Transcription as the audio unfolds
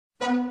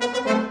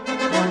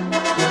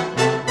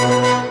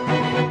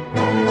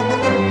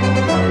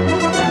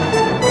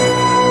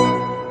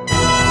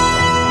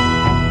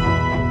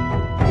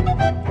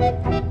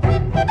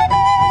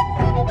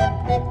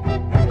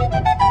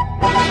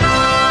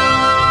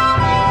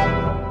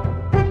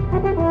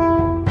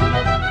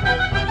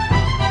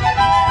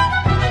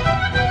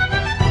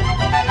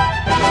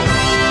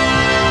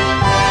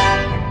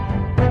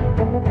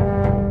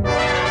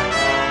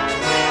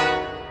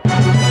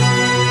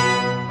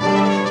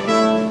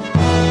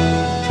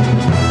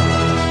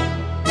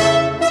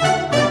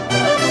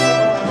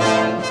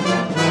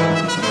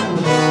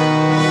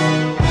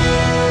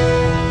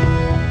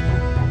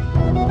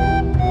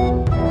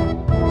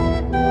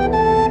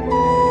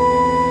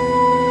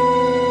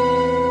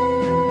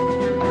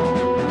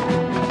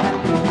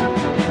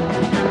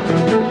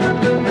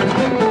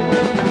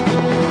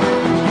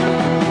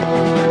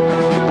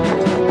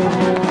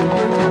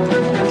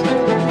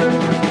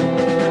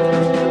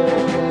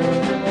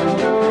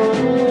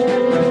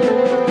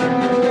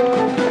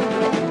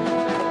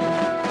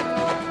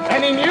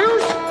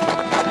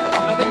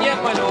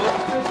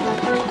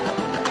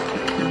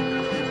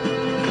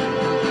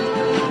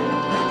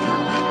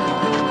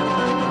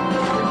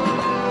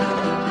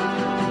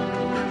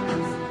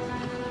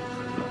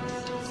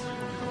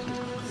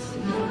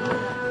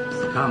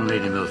Come,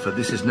 Lady Milford,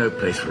 this is no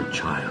place for a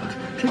child.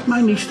 Take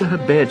my niece to her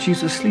bed.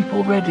 She's asleep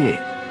already.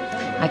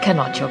 I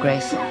cannot, Your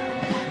Grace.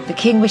 The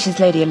King wishes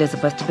Lady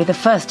Elizabeth to be the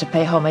first to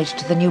pay homage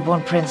to the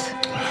newborn prince.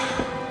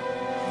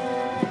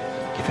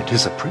 If it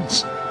is a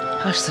prince.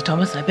 Hush, Sir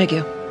Thomas, I beg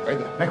you.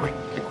 Make way.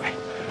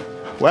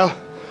 Well,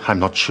 I'm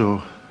not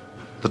sure.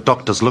 The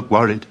doctors look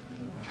worried.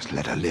 Just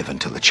let her live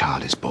until the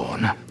child is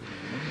born.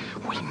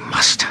 We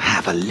must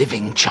have a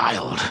living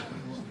child.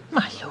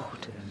 My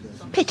lord,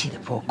 pity the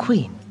poor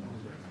Queen.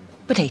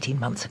 But 18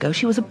 months ago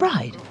she was a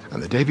bride.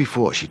 And the day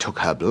before she took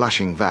her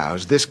blushing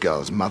vows, this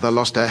girl's mother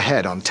lost her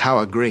head on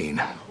Tower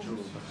Green.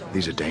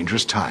 These are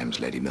dangerous times,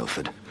 Lady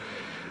Milford.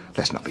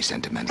 Let's not be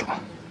sentimental.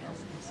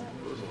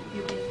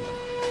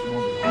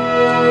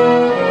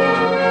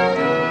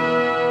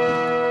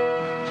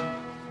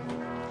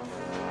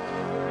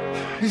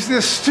 Is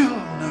there still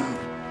no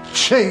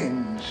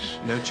change?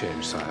 No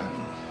change, sire.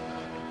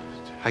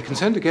 I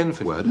consent again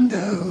for word.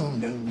 No.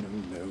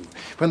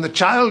 When the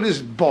child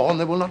is born,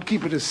 they will not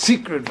keep it a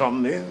secret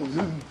from me.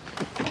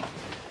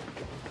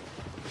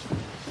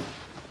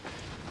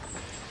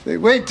 They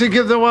wait to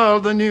give the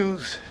world the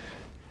news.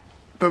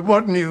 But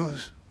what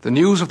news? The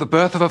news of the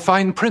birth of a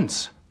fine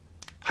prince.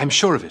 I'm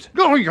sure of it.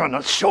 Oh, you're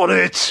not sure of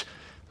it.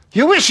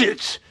 You wish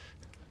it.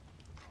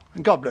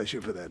 And God bless you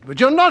for that. But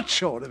you're not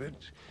sure of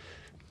it.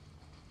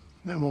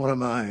 No more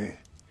am I.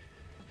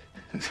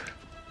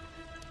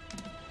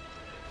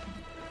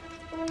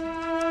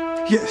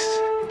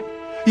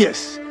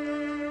 Yes.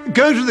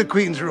 Go to the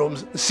Queen's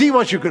rooms. See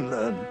what you can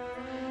learn.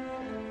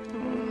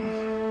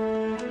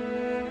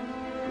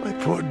 My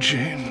poor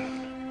Jane.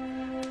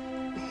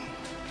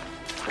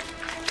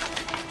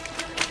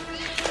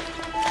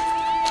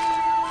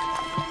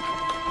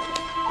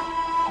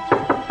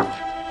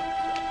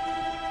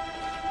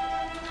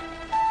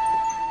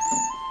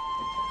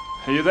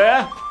 Are you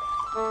there?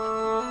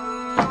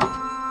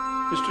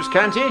 Mistress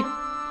Canty?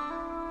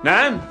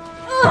 Nan?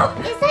 Oh,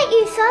 is that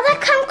you, Father?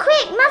 Come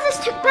quick, Mother's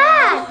took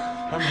bad.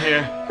 Come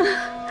here.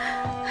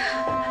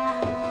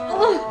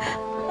 Oh,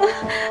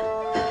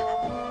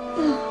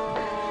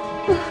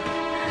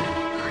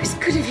 it's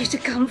good of you to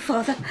come,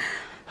 Father.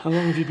 How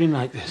long have you been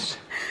like this?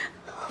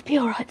 I'll be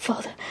all right,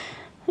 Father.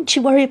 Don't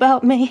you worry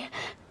about me.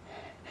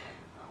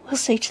 We'll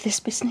see to this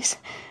business.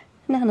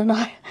 Nan and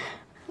I.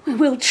 We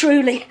will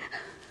truly.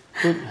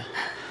 Well,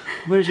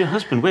 where's your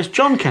husband? Where's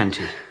John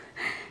Canty?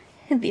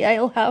 In the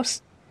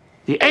alehouse.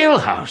 The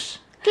alehouse?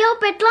 The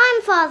old red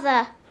lion,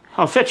 Father.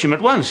 I'll fetch him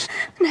at once.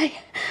 Nay,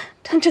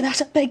 don't do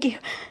that, I beg you.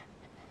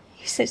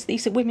 He says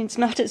these are women's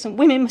matters and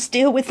women must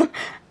deal with them.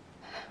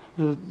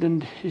 Well,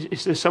 then,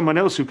 is there someone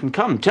else who can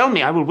come? Tell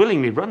me, I will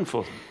willingly run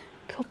for them.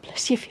 God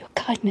bless you for your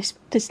kindness,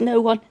 but there's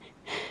no one.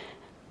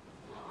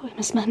 We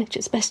must manage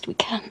as best we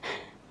can.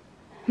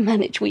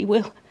 Manage we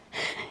will.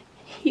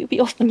 You be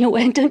off on your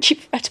way and don't you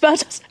fret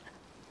about us.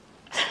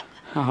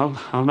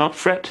 I'll not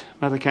fret,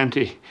 Mother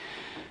Canty,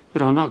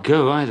 but I'll not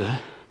go either.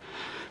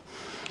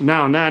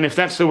 Now, Nan, if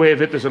that's the way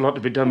of it, there's a lot to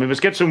be done. We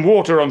must get some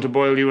water on to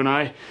boil, you and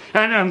I,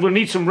 and we'll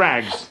need some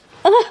rags,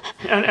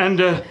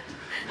 and a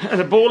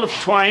ball of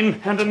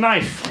twine and a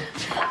knife.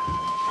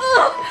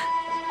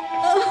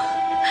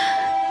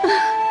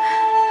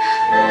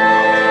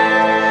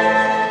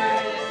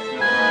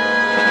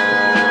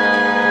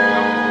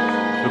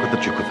 Look at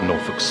the Duke of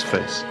Norfolk's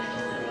face.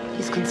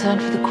 He's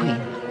concerned for the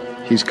Queen.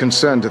 He's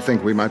concerned to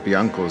think we might be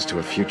uncles to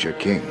a future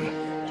king.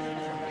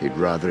 He'd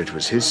rather it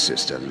was his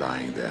sister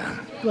lying there.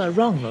 You are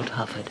wrong, Lord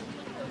Harford.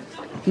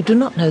 You do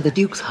not know the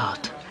Duke's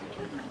heart.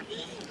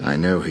 I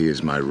know he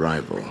is my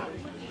rival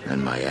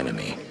and my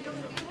enemy.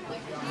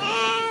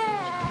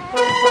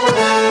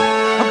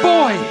 A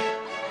boy!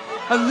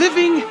 A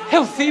living,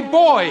 healthy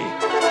boy!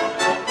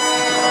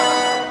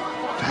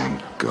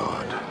 Thank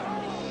God.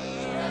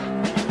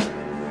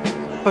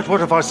 But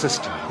what of our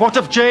sister? What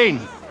of Jane?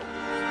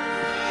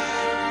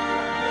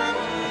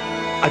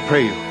 I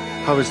pray you,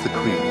 how is the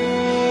Queen?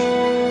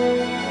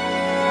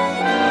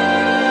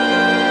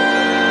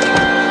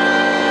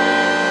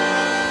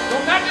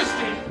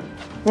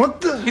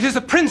 What the? It is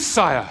a prince,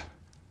 sire.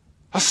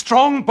 A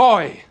strong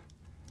boy.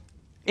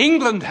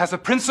 England has a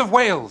Prince of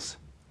Wales.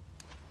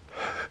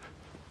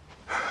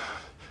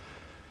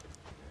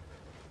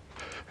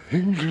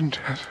 England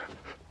has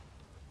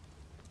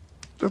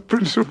the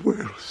Prince of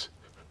Wales.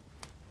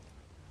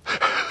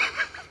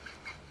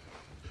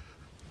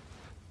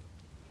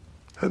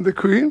 And the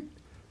Queen?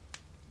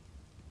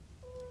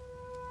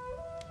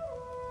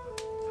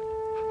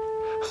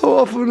 How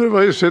often have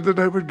I said that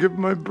I would give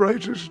my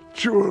brightest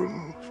jewel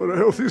for a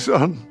healthy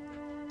son?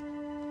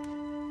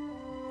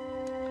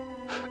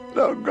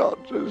 Now God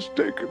has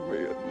taken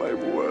me at my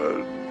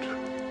word.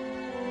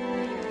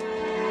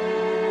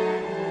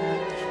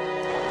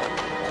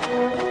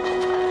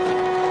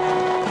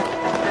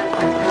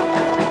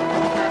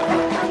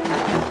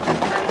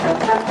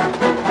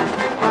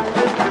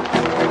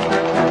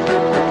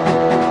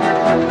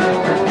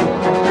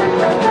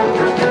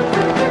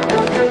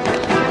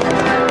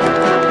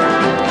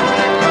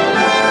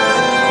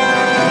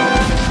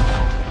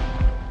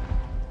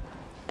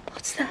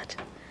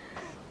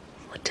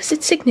 does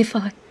it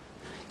signify?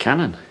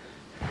 Canon.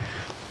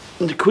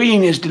 The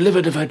Queen is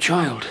delivered of her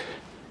child.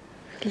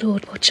 The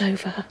Lord watch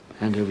over her.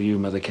 And over you,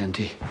 Mother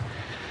Canty.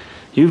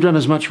 You've done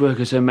as much work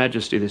as Her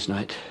Majesty this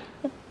night.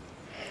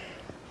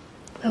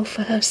 Well,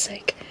 for her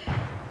sake,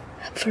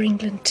 and for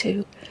England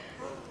too,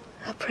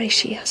 I pray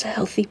she has a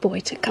healthy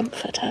boy to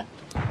comfort her.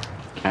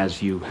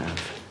 As you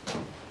have.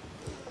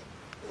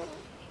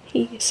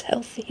 He is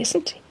healthy,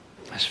 isn't he?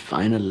 As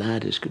fine a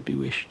lad as could be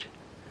wished.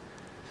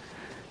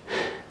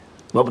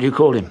 What will you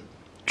call him?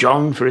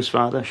 John for his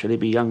father? Shall he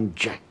be young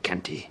Jack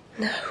Canty?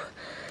 No.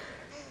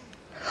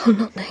 I'll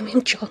not name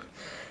him John.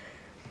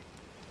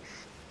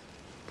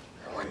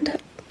 I wonder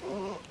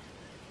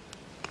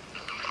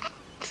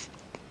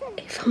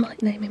if I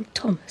might name him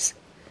Thomas.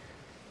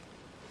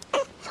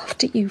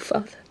 After you,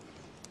 Father.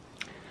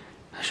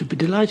 I should be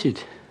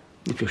delighted,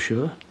 if you're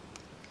sure.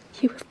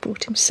 You have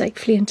brought him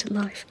safely into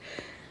life.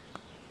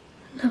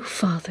 No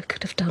father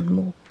could have done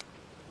more.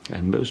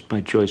 And most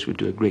my choice would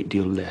do a great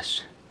deal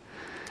less.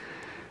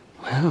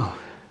 Well,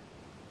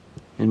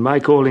 in my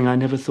calling I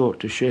never thought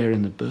to share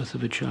in the birth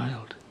of a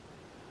child.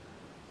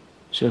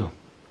 So,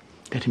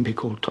 let him be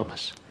called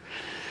Thomas.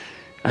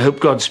 I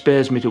hope God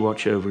spares me to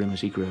watch over him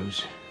as he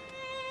grows.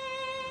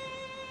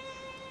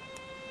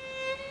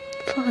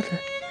 Father,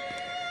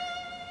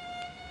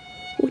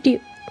 would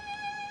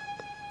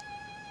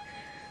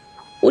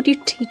you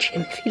teach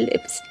him if he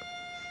lives?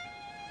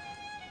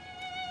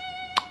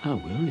 I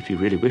will, if you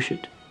really wish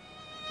it.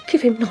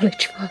 Give him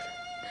knowledge, Father.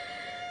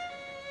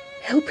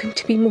 Help him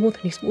to be more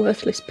than his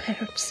worthless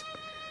parents.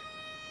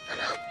 And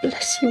I'll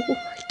bless you all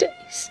my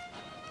days.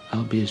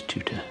 I'll be his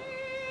tutor.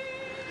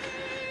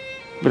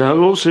 But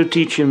I'll also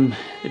teach him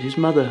that his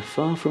mother,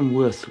 far from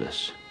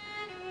worthless,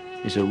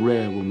 is a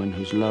rare woman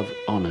whose love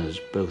honours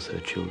both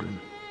her children.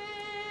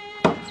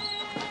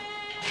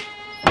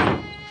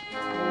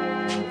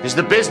 Is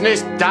the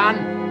business done?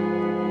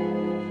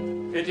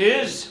 It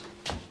is.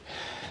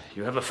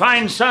 You have a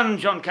fine son,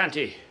 John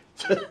Canty.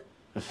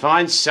 A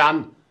fine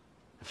son?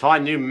 A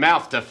fine new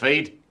mouth to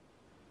feed?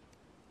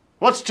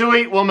 What's to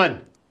eat,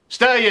 woman?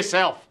 Stir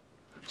yourself.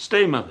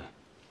 Stay, Mother.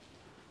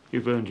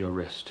 You've earned your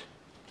rest.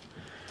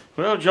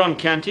 Well, John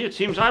Canty, it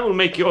seems I will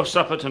make your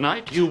supper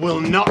tonight. You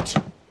will not.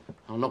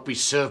 I'll not be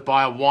served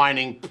by a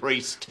whining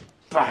priest.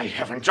 By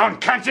heaven, John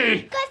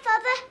Canty! Go,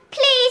 Father,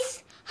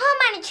 please.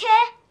 I'll manage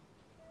her.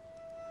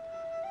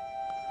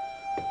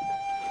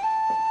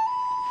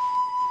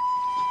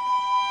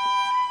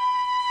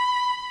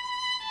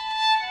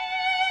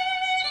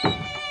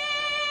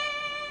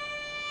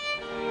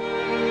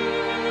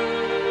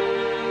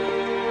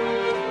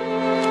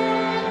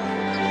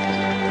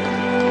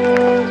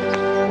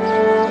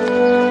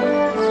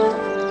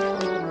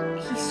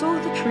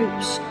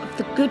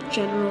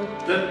 General.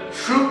 The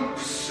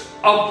troops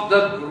of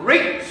the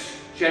great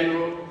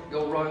General,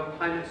 Your Royal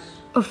Highness.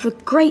 Of the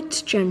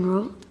great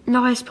General,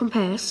 Gnaeus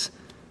Pompeius,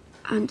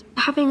 and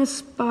having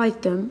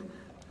espied them,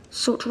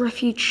 sought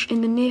refuge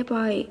in the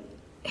nearby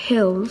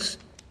hills,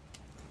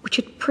 which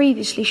had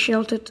previously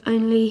sheltered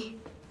only,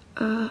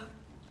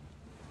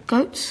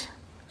 goats?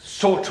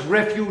 Sought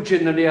refuge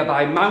in the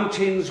nearby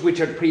mountains, which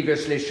had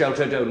previously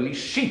sheltered only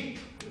sheep.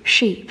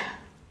 Sheep.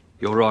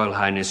 Your Royal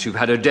Highness, you've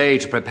had a day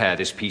to prepare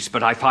this piece,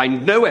 but I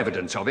find no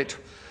evidence of it.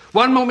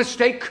 One more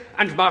mistake,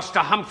 and Master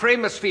Humphrey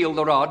must feel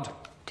the rod.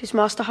 'Tis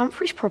Master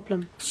Humphrey's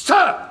problem.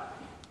 Sir!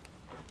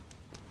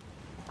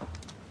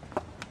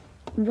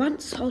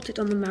 Once halted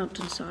on the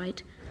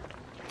mountainside,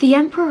 the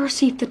Emperor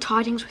received the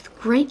tidings with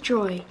great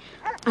joy,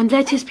 and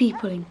led his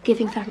people in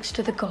giving thanks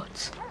to the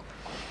gods.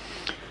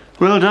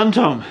 Well done,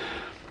 Tom.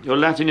 Your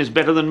Latin is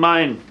better than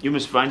mine. You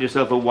must find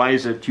yourself a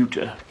wiser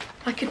tutor.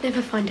 I could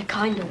never find a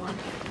kinder one.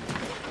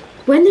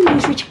 When the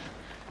news reached...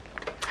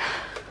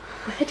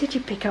 Where did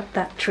you pick up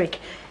that trick?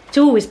 It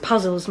always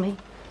puzzles me.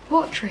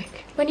 What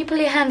trick? When you pull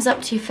your hands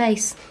up to your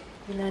face.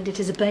 You learned it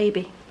as a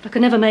baby. I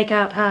could never make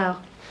out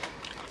how.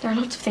 There are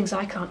lots of things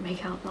I can't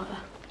make out, Mother.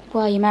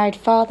 Well, you married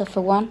father,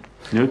 for one.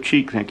 No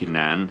cheek, thank you,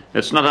 Nan.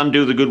 Let's not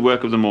undo the good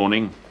work of the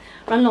morning.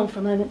 Run along for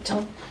a moment,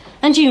 Tom.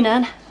 And you,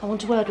 Nan. I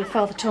want a word with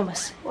Father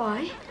Thomas.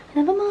 Why?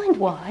 Never mind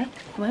why.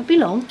 It won't be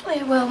long. Oh,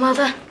 you will,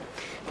 Mother.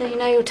 Though you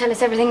know you'll tell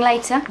us everything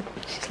later.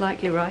 She's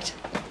likely right.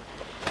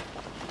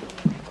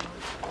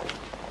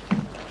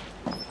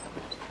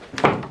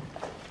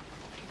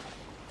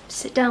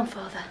 Sit down,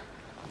 Father.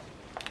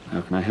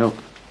 How can I help?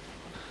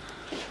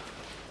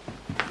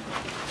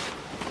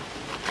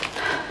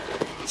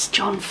 It's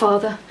John,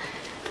 Father.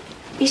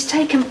 He's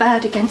taken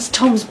bad against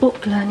Tom's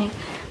book learning.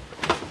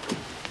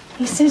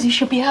 He says he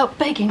should be out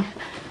begging,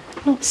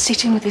 not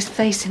sitting with his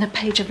face in a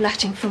page of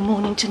Latin from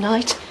morning to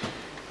night.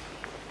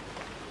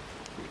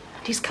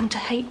 And he's come to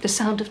hate the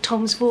sound of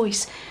Tom's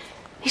voice.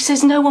 He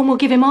says no one will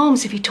give him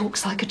alms if he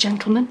talks like a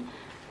gentleman.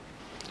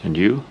 And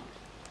you?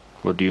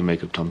 What do you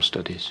make of Tom's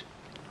studies?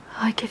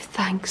 I give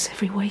thanks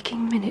every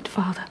waking minute,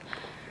 Father.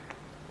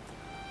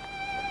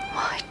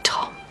 My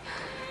Tom,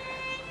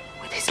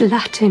 with his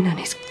Latin and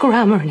his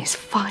grammar and his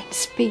fine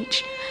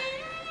speech.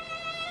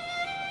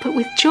 But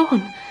with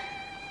John,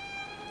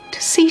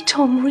 to see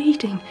Tom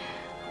reading,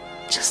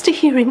 Just to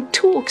hear him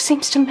talk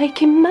seems to make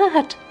him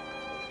mad.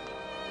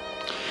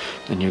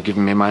 Then you've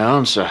given me my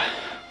answer.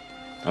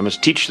 I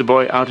must teach the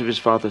boy out of his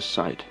father's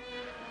sight.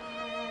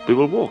 We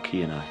will walk,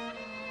 he and I.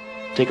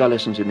 Take our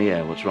lessons in the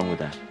air. What's wrong with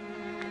that?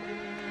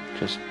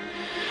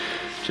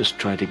 Just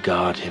try to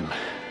guard him,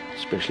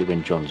 especially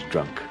when John's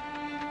drunk.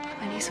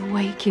 When he's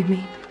awake, you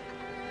mean?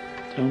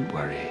 Don't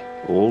worry.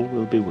 All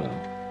will be well.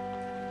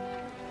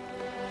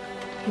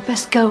 You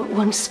best go at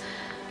once.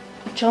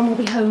 John will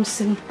be home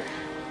soon.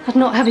 I'd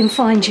not have him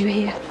find you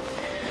here.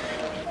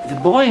 The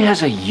boy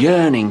has a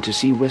yearning to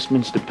see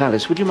Westminster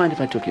Palace. Would you mind if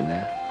I took him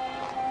there?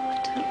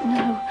 I don't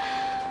know.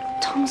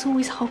 Tom's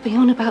always hopping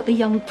on about the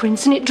young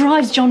prince, and it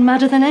drives John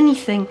madder than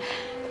anything.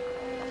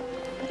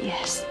 But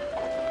yes,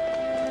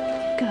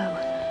 go.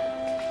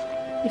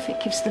 If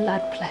it gives the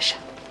lad pleasure.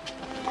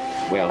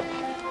 Well,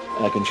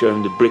 I can show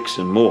him the bricks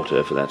and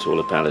mortar, for that's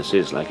all a palace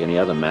is, like any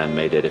other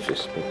man-made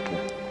edifice. But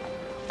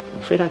I'm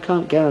afraid I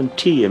can't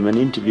guarantee him an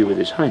interview with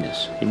His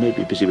Highness. He may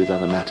be busy with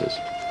other matters.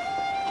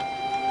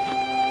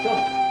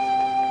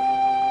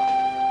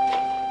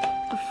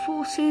 The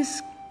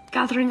forces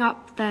gathering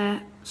up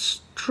their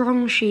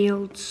strong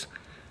shields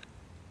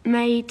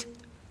made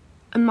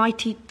a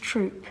mighty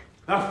troop.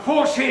 The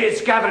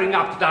forces gathering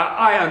up their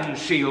iron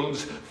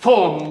shields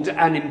formed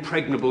an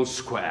impregnable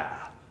square.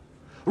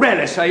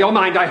 Really, sir, your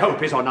mind, I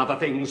hope, is on other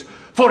things,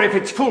 for if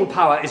its full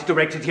power is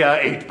directed here,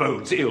 it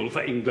bodes ill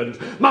for England.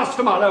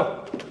 Master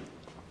Marlowe,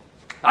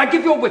 I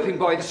give your whipping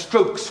boy the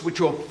strokes which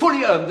you have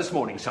fully earned this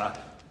morning, sir.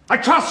 I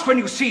trust when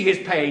you see his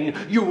pain,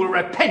 you will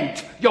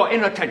repent your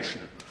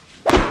inattention.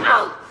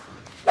 Ow!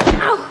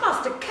 Ow!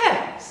 Master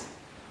Cairns!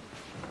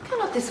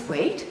 Cannot this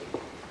wait?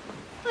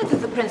 Neither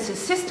the prince's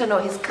sister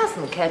nor his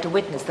cousin care to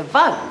witness the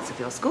violence of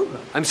your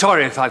schoolroom. I'm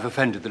sorry if I've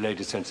offended the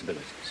lady's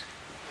sensibilities.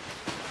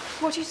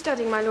 What are you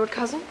studying, my lord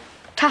cousin?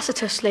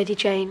 Tacitus, Lady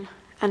Jane,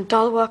 and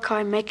dull work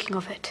I'm making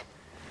of it.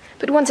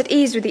 But once at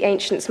ease with the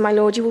ancients, my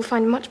lord, you will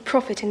find much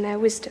profit in their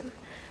wisdom.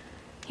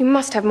 You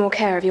must have more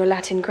care of your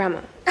Latin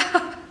grammar.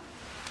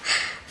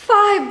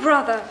 Fie,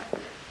 brother!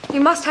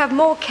 You must have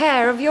more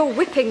care of your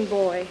whipping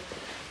boy.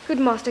 Good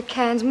Master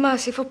Cairns,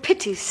 mercy, for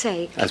pity's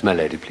sake. As my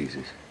lady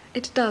pleases.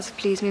 It does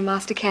please me,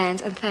 Master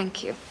Cairns, and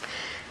thank you.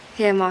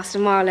 Here, Master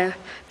Marlowe,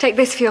 take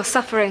this for your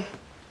suffering.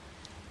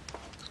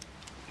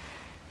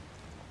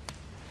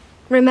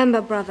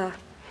 Remember, brother,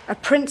 a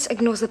prince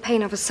ignores the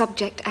pain of a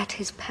subject at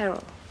his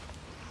peril.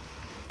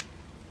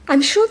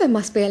 I'm sure there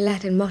must be a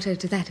Latin motto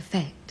to that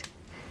effect.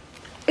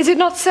 Is it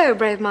not so,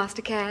 brave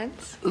Master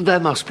Cairns? There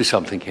must be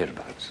something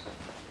hereabouts.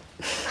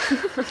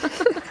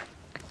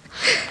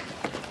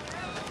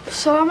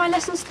 So are my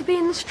lessons to be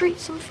in the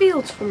streets and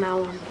fields from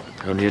now on?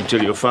 Only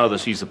until your father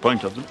sees the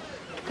point of them.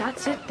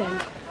 That's it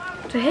then.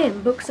 To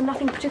him, books are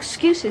nothing but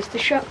excuses to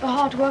shirk the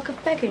hard work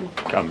of begging.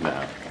 Come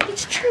now.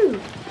 It's true.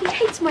 He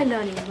hates my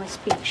learning and my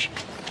speech.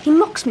 He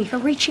mocks me for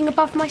reaching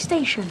above my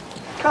station.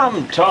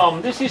 Come,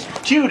 Tom, this is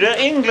Tudor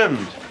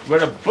England,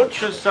 where a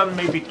butcher's son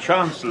may be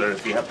chancellor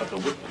if he had but the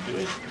wit to do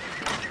it.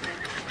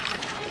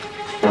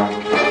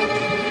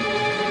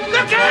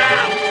 Look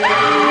out!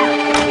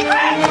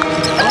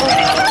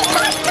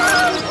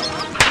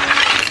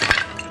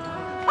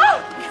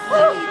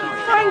 Oh,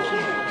 thank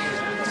you.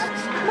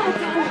 My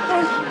darling,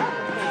 thank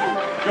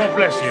you. God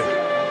bless you.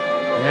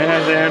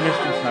 There,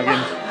 Mistress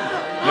Huggins.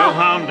 No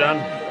harm done.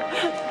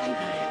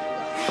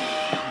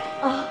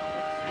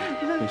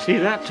 You see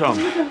that, Tom?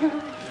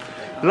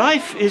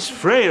 Life is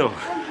frail.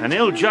 An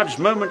ill-judged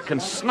moment can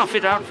snuff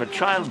it out for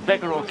child,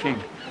 beggar, or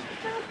king.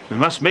 We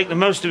must make the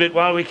most of it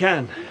while we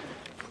can.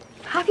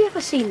 Have you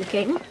ever seen the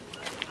king?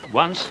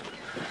 Once,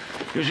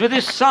 he was with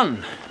his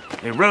son.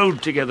 They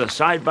rode together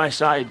side by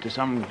side to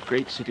some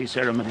great city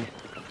ceremony.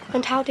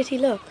 And how did he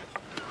look?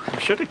 How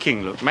should a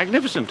king look?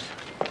 Magnificent,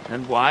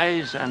 and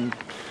wise, and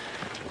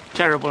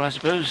terrible, I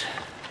suppose.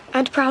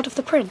 And proud of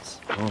the prince?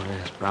 Oh,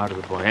 yes, proud of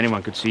the boy.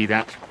 Anyone could see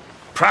that.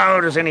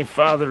 Proud as any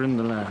father in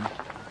the land.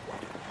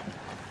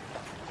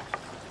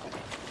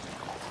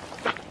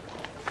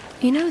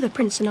 You know the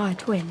prince and I are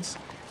twins.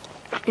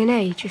 In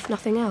age, if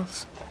nothing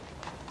else.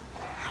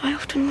 I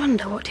often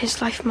wonder what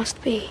his life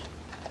must be.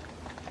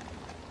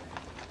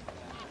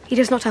 He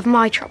does not have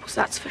my troubles,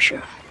 that's for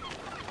sure.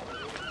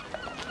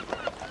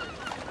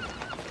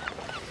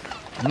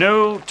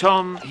 No,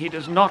 Tom, he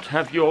does not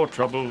have your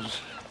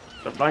troubles.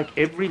 But like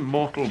every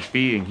mortal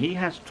being, he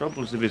has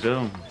troubles of his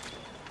own.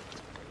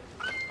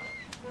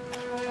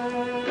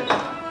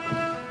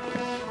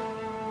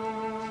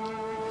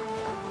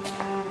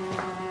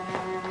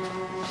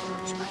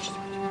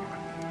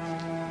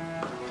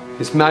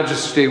 His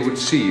Majesty would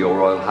see your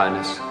Royal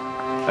Highness.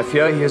 I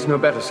fear he is no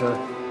better, sir.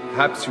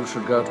 Perhaps you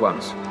should go at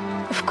once.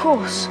 Of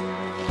course.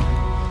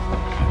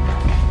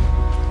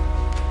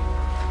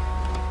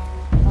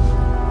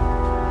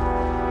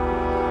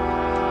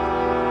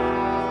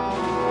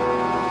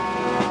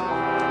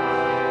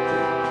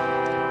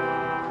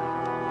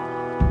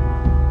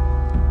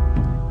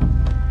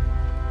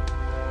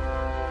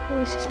 How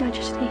is His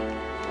Majesty?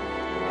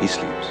 He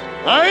sleeps.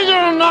 I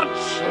do not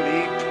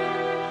sleep.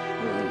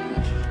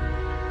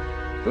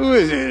 Who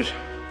is it?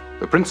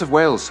 The Prince of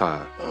Wales,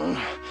 sire.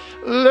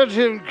 Let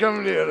him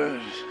come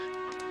nearer.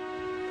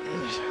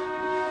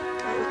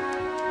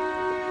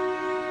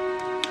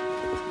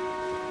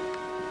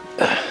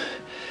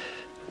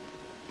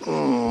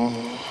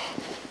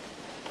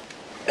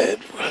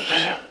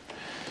 Edward.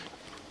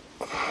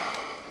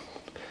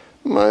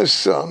 My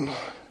son.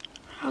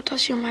 How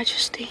does your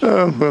Majesty?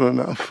 Oh, well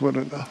enough, well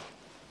enough.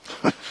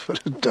 For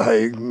a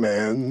dying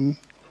man.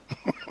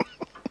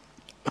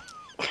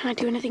 Can I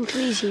do anything to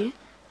ease you?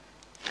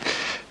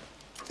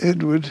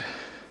 Edward,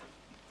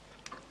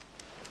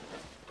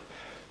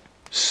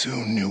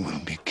 soon you will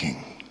be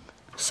king.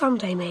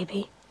 Someday,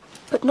 maybe,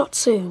 but not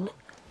soon.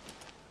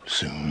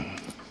 Soon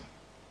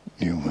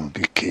you will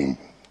be king.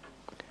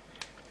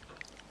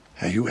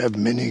 And you have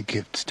many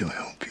gifts to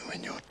help you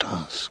in your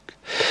task.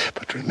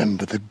 But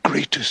remember, the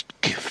greatest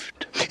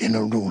gift in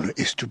a ruler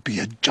is to be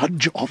a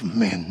judge of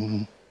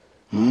men.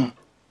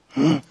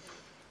 Are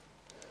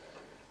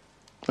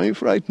you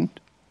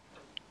frightened?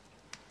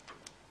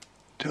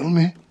 Tell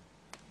me.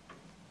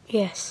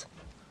 Yes.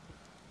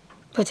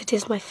 But it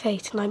is my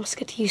fate, and I must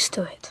get used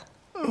to it.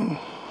 Oh.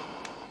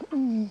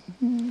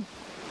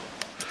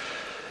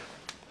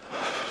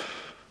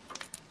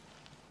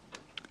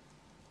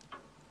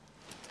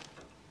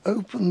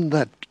 Open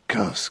that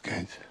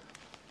casket.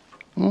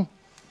 In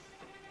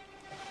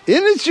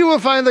it you will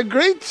find the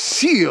Great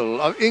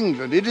Seal of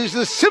England. It is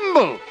the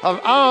symbol of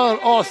our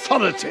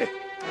authority.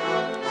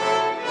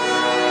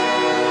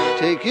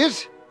 Take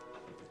it.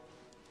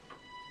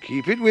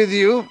 Keep it with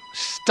you.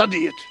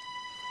 Study it.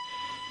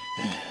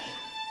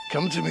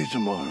 Come to me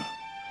tomorrow.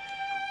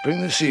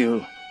 Bring the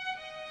seal.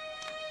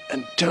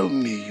 And tell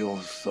me your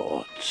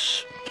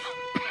thoughts.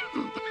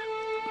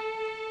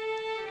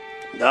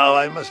 Now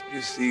I must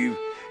receive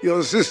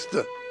your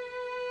sister.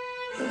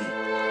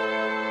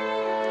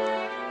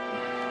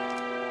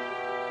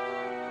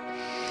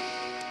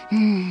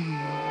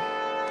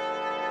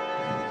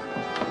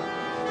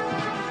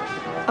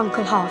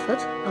 Uncle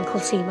Harford, Uncle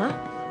Seymour,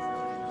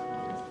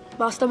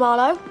 Master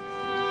Marlowe,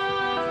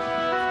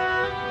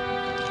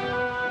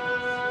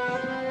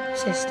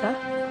 sister,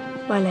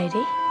 my lady.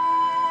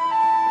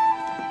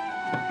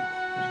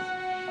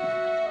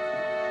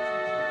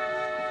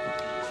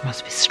 You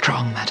must be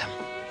strong, madam.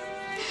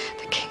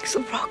 The king's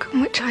the rock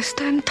on which I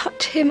stand.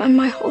 Touch him and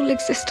my whole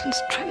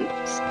existence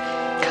trembles.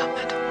 Come,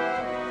 madam.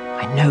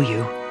 I know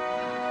you.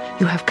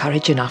 You have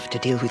courage enough to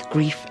deal with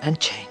grief and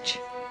change.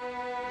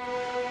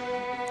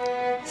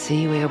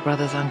 See where your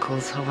brother's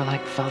uncles hover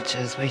like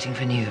vultures waiting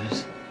for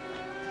news.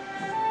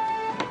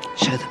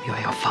 Show them you are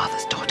your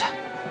father's daughter.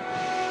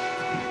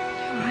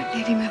 You're right,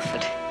 Lady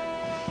Milford.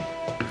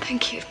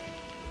 Thank you.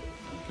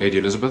 Lady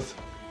Elizabeth,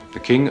 the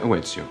king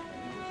awaits you.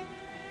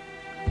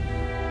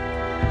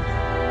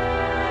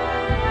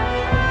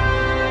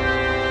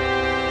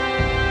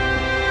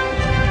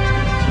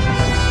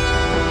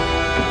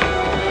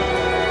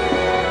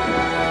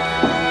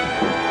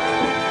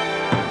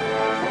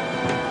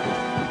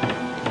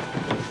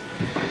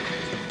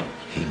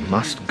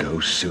 Must go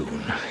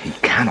soon. He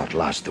cannot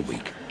last the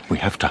week. We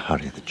have to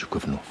hurry the Duke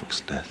of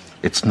Norfolk's death.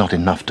 It's not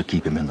enough to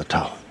keep him in the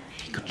Tower.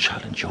 He could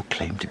challenge your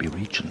claim to be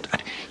regent,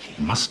 and he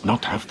must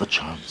not have the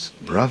chance.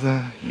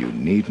 Brother, you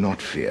need not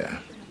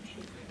fear.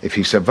 If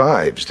he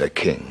survives the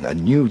king, a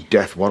new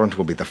death warrant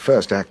will be the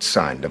first act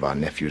signed of our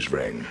nephew's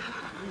reign.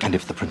 And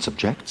if the prince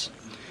objects?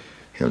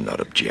 He'll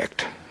not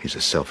object. He's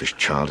a selfish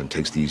child and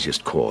takes the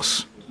easiest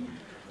course.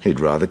 He'd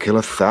rather kill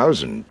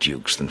 1,000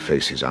 dukes than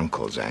face his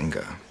uncle's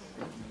anger.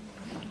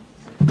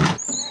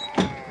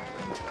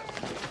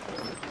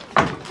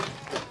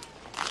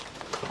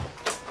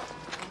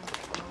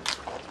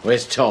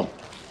 Where's Tom?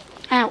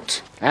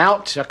 Out.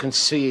 Out? I can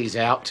see he's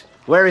out.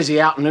 Where is he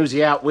out and who's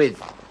he out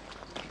with?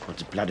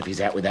 God's blood, if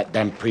he's out with that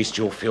damn priest,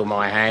 you'll feel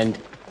my hand.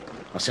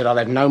 I said I'll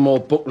have no more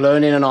book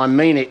learning, and I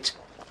mean it.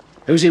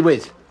 Who's he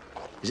with?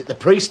 Is it the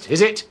priest,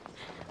 is it?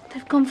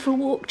 They've gone for a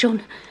walk,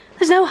 John.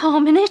 There's no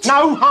harm in it.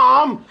 No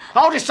harm?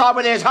 I'll decide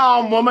where there's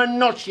harm, woman,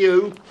 not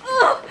you.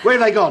 Where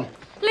have they gone?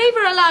 Leave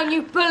her alone,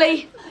 you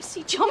bully.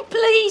 Mercy, John,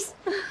 please.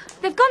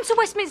 They've gone to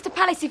Westminster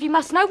Palace, if you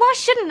must know. Why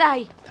shouldn't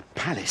they? The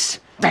palace?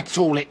 That's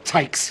all it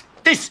takes.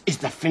 This is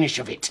the finish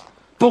of it.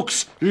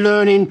 Books,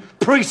 learning,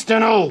 priest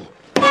and all.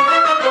 Please!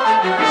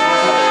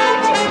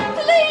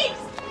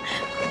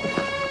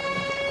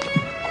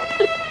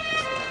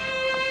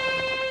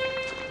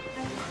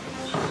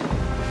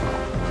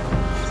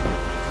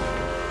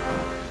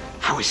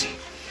 How is he?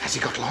 Has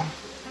he got long?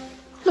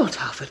 Lord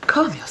Harford,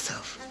 calm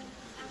yourself.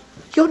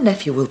 Your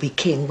nephew will be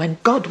king when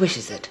God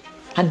wishes it,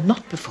 and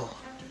not before.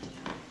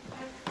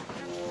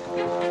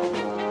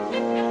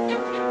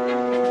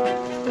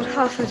 Lord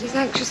Harford is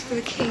anxious for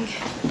the king.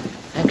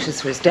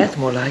 Anxious for his death,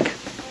 more like.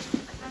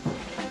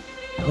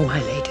 Oh,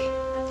 my lady,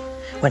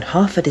 when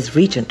Harford is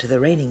regent to the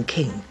reigning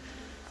king,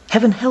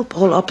 heaven help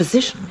all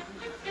opposition.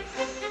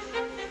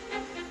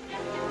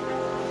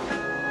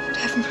 But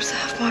heaven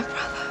preserve my brother.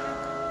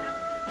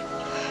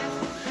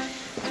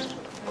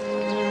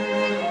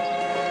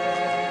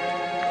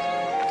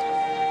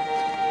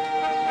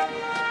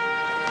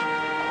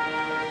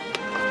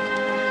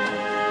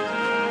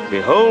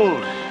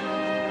 Behold,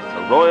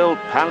 the royal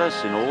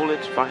palace in all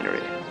its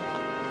finery.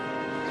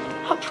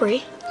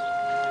 Humphrey,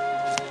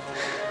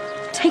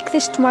 take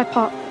this to my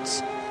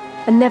apartments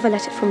and never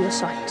let it from your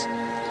sight.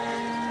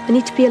 I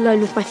need to be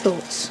alone with my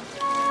thoughts.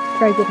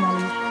 Very good, my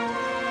liege.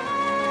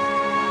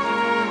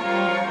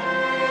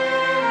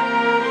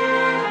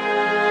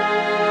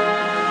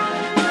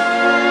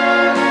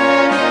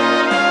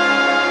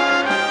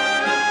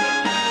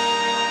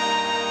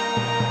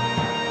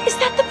 Is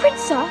that the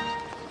prince, sir?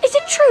 Is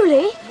it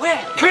truly?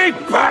 Where?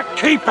 Keep back,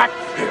 keep back.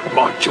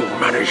 Mind your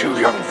manners, you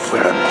young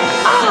villain.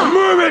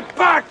 Move it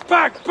back,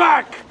 back,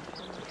 back.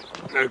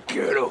 Now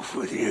get off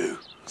with you.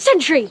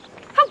 Sentry!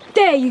 How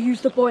dare you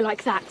use the boy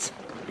like that?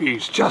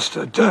 He's just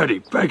a dirty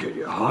beggar,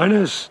 your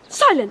highness.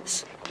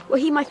 Silence! Were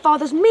he my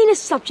father's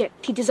meanest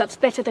subject, he deserves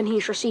better than he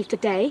has received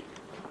today.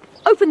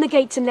 Open the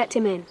gates and let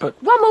him in.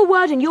 But... one more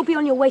word and you'll be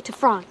on your way to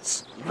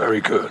France.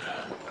 Very good,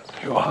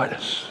 your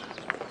highness.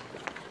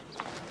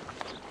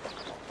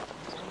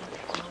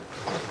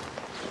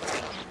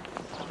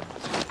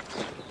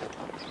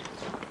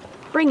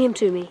 Bring him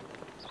to me.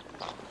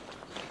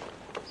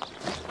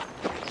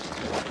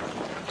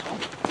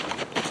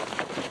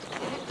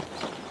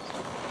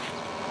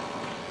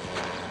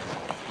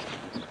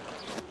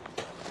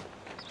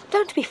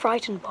 Don't be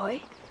frightened,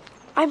 boy.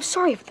 I am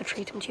sorry for the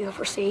treatment you have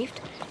received.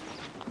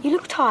 You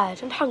look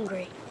tired and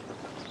hungry.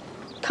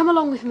 Come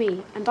along with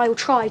me, and I will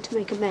try to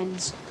make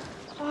amends.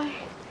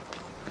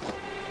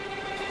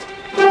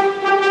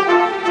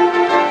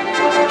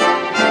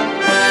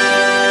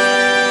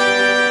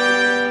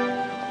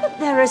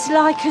 They're as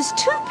like as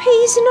two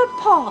peas in a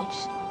pod.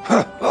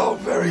 Oh,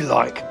 very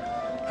like.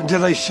 And do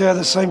they share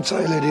the same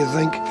tailor, do you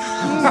think?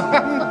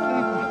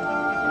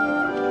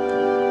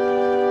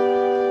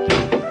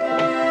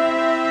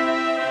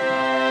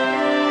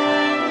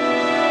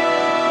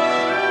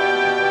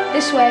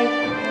 This way.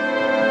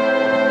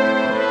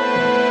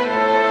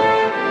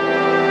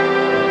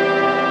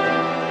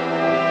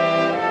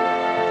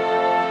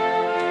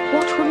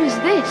 What room is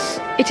this?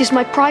 It is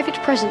my private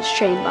presence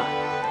chamber.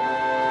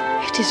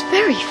 It is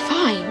very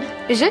fine.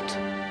 Is it?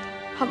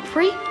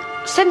 Humphrey,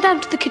 send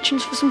down to the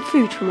kitchens for some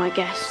food for my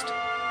guest.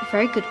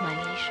 Very good, my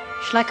liege.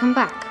 Shall I come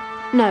back?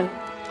 No.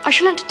 I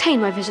shall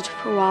entertain my visitor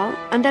for a while,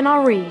 and then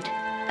I'll read.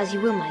 As you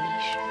will, my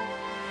liege.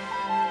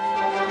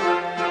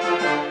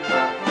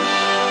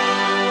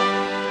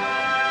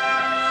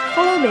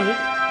 Follow me.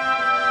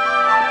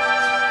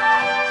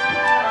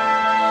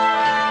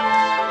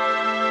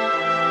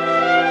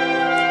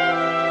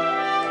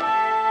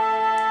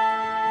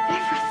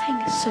 Everything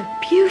is so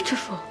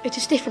beautiful. It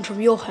is different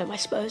from your home, I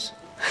suppose.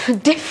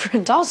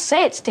 Different? I'll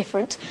say it's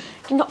different.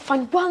 You not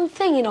find one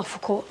thing in Offal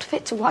Court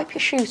fit to wipe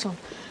your shoes on.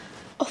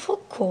 Offal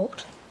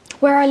Court?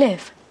 Where I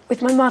live,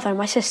 with my mother and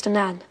my sister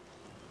Nan.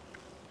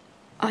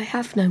 I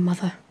have no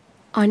mother.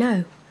 I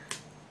know.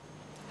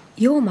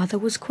 Your mother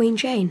was Queen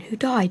Jane, who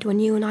died when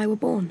you and I were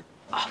born.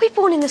 Are we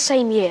born in the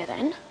same year,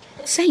 then?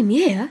 Same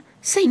year?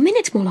 Same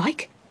minute, more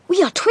like.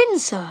 We are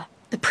twins, sir.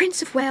 The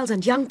Prince of Wales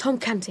and young Tom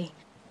Canty.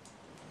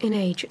 In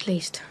age, at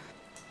least.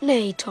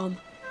 Nay, Tom.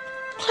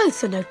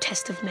 Clothes are no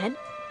test of men.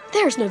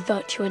 There is no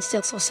virtue in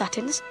silks or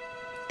satins.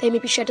 They may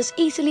be shed as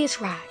easily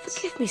as rags.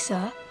 Forgive me,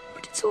 sir,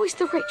 but it's always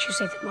the rich who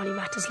say that money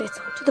matters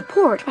little. To the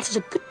poor it matters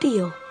a good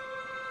deal.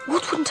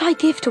 What wouldn't I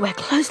give to wear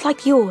clothes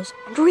like yours,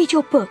 and read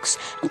your books,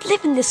 and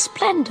live in this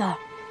splendour?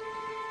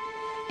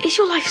 Is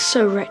your life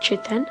so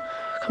wretched, then?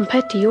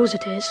 Compared to yours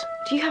it is.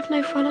 Do you have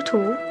no fun at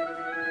all?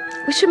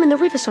 We swim in the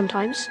river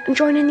sometimes, and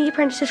join in the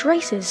apprentices'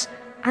 races.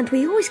 And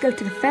we always go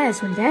to the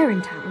fairs when they're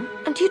in town.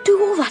 And you do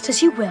all that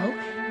as you will?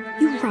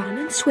 You run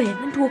and swim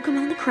and walk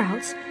among the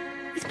crowds,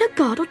 with no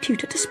guard or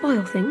tutor to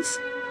spoil things.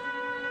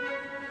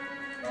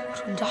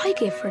 What would I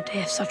give for a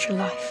day of such a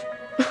life?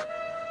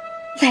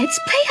 Let's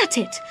play at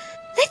it.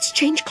 Let's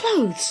change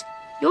clothes.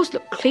 Yours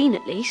look clean,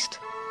 at least.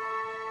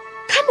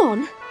 Come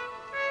on.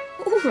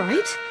 All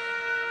right.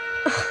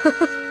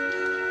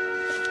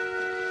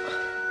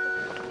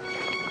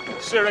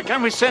 Sirrah,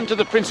 can we send to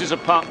the prince's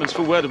apartments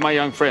for word of my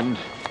young friend?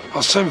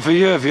 I'll send for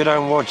you if you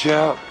don't watch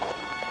out.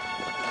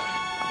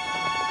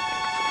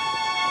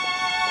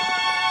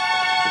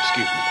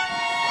 Excuse me.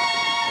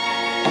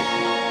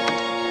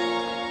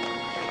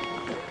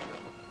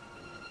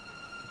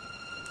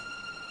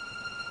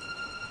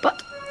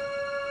 But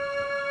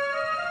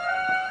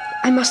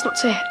I must not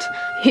say it.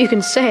 You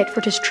can say it,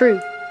 for it is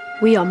true.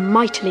 We are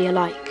mightily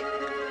alike.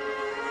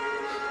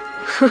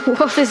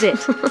 What is it?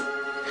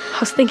 I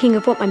was thinking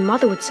of what my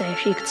mother would say if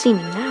she could see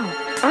me now.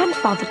 And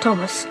Father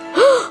Thomas.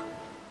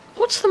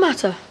 What's the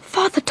matter?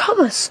 Father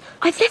Thomas!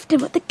 I've left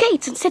him at the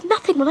gates and said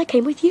nothing when I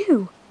came with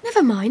you.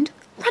 Never mind.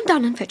 Run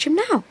down and fetch him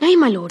now. Nay,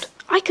 my lord.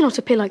 I cannot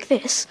appear like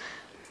this.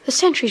 The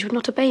sentries would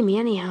not obey me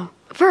anyhow.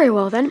 Very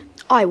well, then.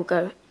 I will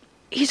go.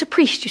 He's a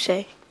priest, you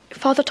say?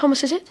 Father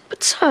Thomas, is it?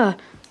 But, sir,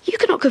 you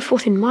cannot go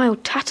forth in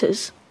mild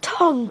tatters.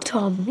 Tom,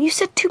 you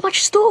set too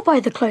much store by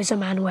the clothes a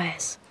man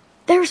wears.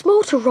 There is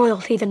more to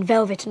royalty than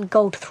velvet and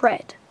gold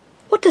thread.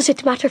 What does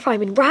it matter if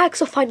I'm in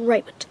rags or fine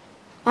raiment?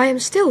 I am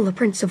still the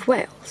Prince of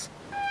Wales.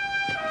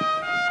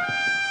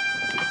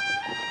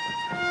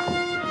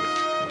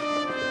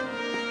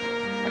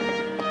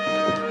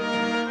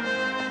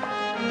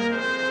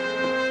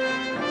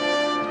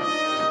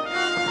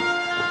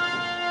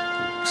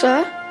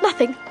 Sir,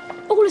 nothing.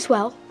 All is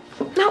well.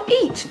 Now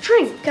eat,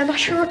 drink, and I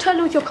shall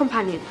return with your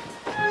companion.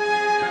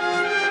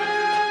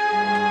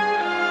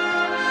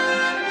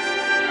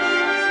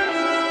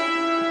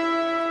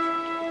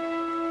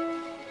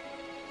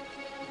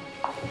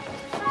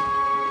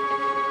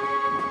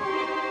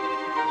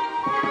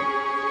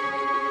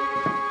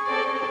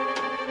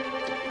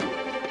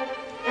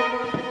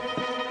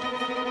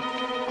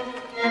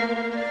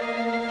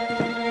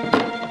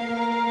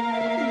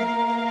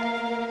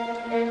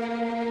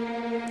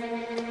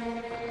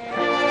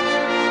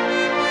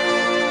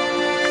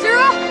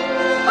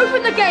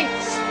 Open the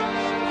gates!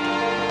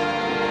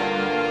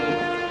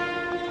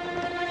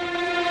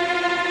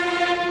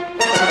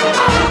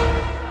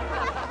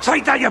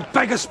 Take that, you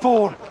beggar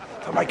spawn,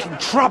 for making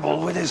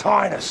trouble with His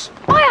Highness.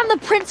 I am the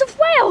Prince of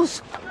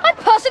Wales! My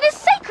person is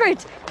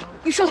sacred!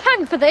 You shall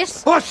hang for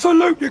this. I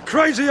salute your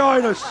crazy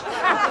highness.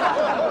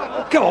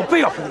 Go on,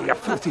 be off with you, you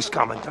filthy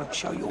scum, and don't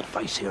show your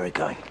face here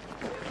again.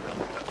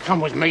 Come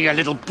with me, you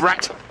little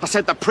brat. I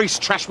said the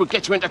priest trash would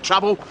get you into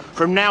trouble.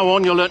 From now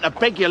on, you'll learn to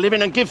beg your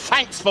living and give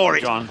thanks for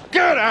it. John.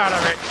 Get out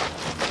of it!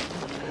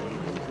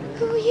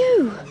 Who are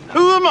you?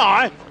 Who am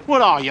I?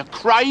 What are you,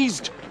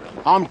 crazed?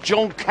 I'm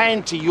John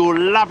Canty, your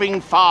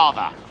loving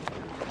father.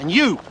 And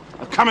you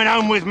are coming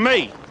home with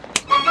me.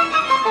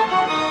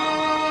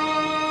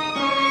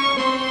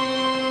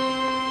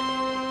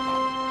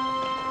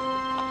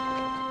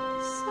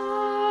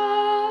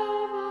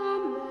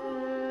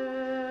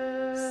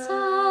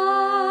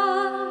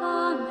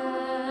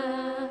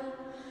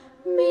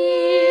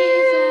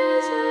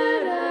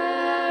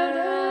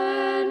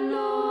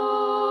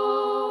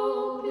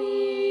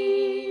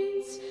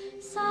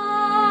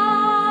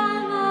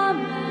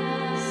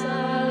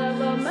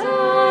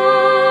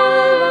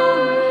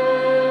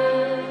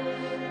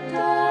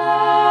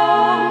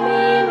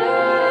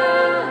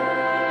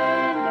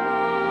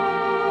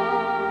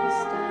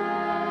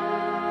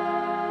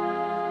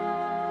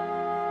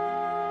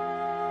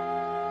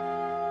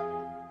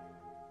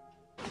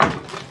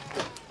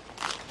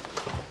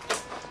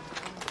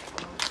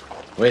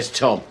 Where's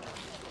Tom?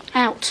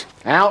 Out.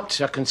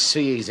 Out? I can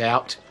see he's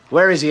out.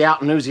 Where is he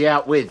out and who's he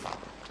out with?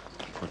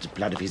 What the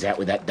blood if he's out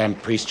with that damn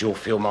priest, you'll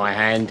feel my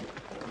hand.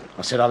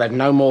 I said I'll have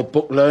no more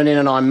book learning,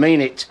 and I mean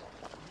it.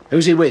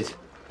 Who's he with?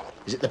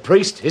 Is it the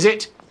priest, is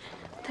it?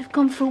 They've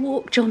gone for a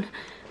walk, John.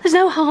 There's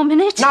no harm in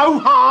it. No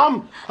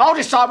harm? I'll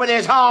decide when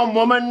there's harm,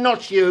 woman,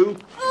 not you.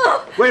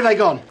 Where have they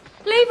gone?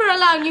 Leave her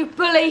alone, you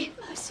bully.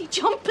 Mercy,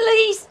 John,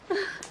 please.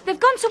 They've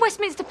gone to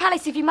Westminster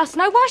Palace, if you must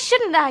know. Why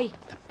shouldn't they?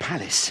 The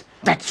palace?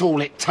 That's all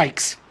it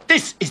takes.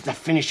 This is the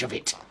finish of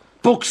it.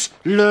 Books,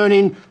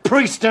 learning,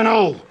 priest and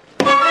all.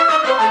 Please!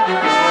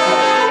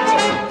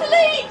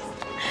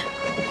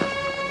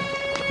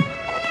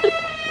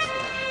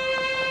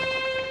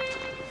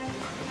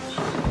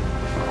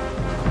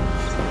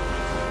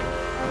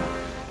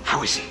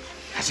 How is he?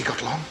 Has he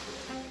got long?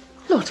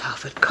 Lord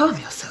Harford, calm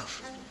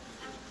yourself.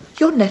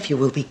 Your nephew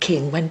will be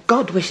king when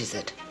God wishes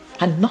it,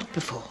 and not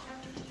before.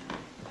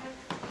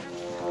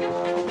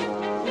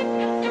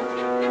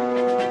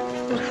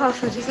 Lord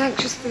Harford is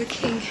anxious for the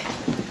king.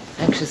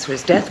 Anxious for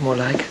his death, more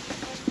like.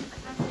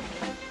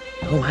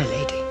 Oh, my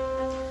lady,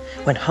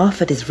 when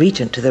Harford is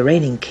regent to the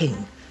reigning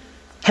king,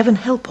 heaven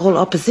help all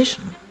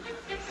opposition.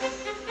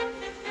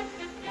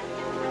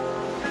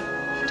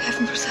 And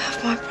heaven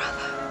preserve my brother.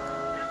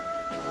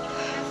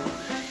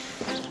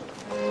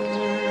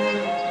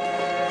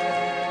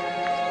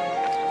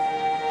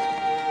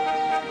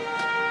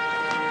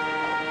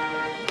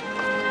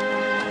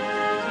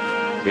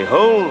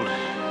 Behold,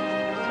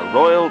 the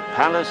royal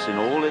palace in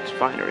all its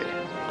finery.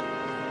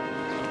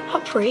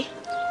 Humphrey,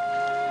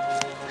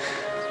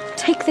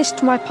 take this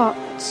to my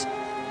apartments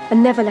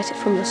and never let it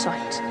from your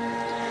sight.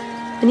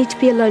 I need to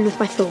be alone with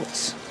my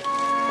thoughts.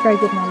 Very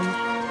good, my lord.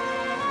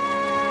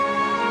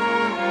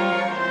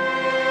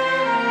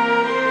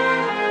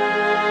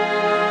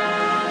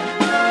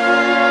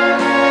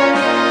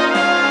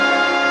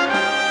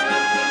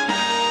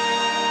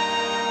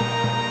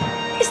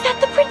 Is that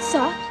the prince,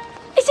 sir?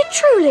 Is it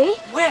truly?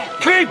 Where?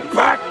 Keep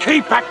back,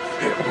 keep back.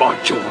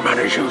 Mind your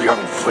manners, you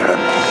young villain.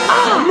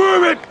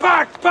 Move it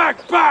back,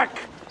 back, back.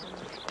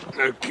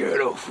 Now get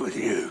off with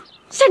you.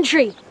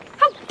 Sentry!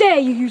 How dare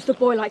you use the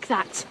boy like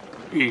that?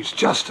 He's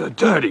just a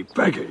dirty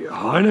beggar, your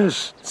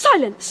highness.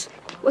 Silence!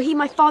 Were he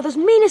my father's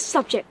meanest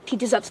subject, he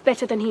deserves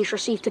better than he has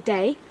received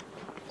today.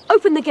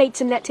 Open the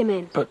gates and let him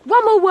in. But...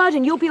 one more word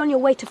and you'll be on your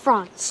way to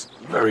France.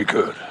 Very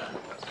good,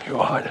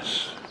 your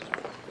highness.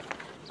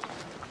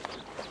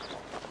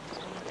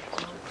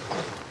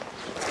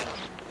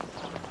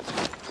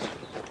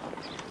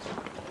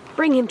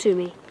 Bring him to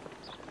me.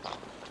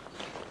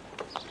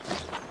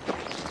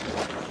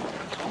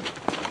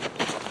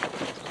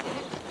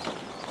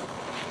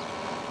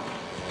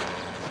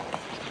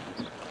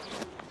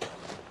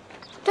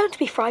 Don't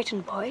be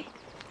frightened, boy.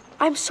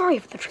 I'm sorry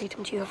for the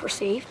treatment you have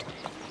received.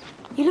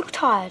 You look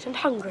tired and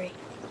hungry.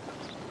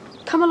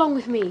 Come along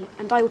with me,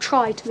 and I will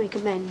try to make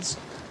amends.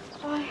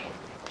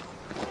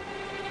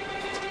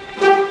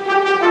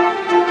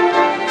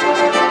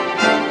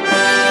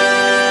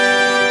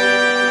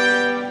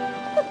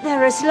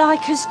 as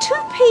like as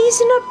two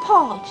peas in a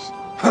pod.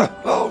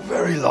 Oh,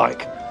 very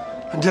like.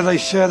 And do they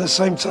share the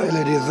same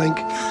tailor, do you think?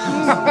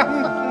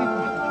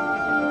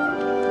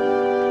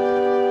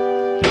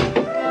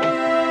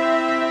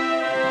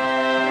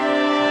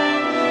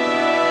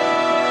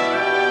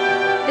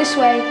 This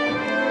way.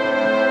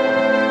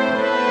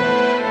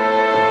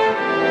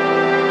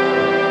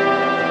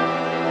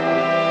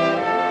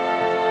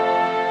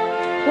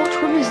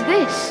 What room is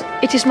this?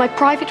 It is my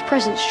private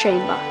presence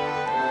chamber.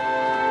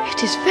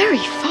 It is very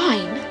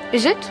fine.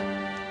 Is it?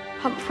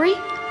 Humphrey,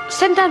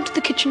 send down to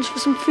the kitchens for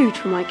some food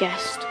for my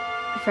guest.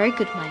 Very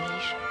good, my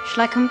liege.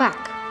 Shall I come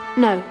back?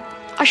 No,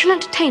 I shall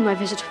entertain my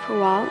visitor for a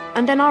while,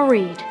 and then I'll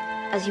read.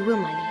 As you will,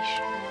 my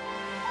liege.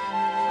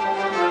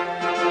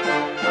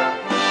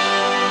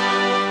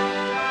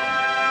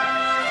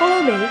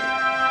 Follow me.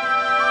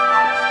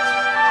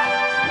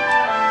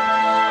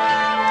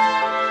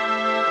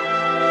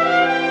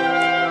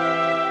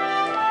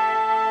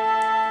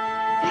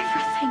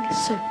 Everything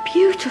is so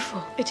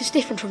beautiful. It is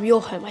different from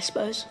your home, I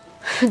suppose.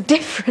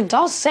 Different?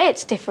 I'll say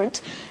it's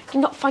different. You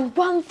not find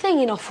one thing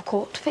in Offal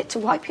Court fit to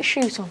wipe your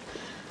shoes on.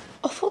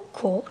 Offal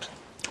Court?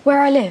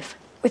 Where I live,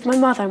 with my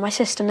mother and my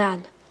sister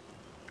Nan.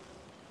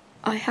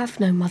 I have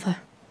no mother.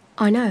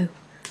 I know.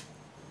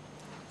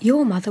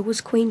 Your mother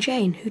was Queen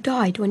Jane, who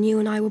died when you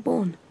and I were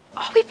born.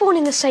 Are we born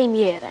in the same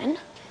year, then?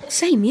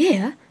 Same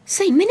year?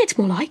 Same minute,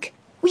 more like.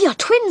 We are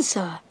twins,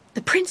 sir.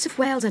 The Prince of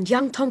Wales and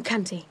young Tom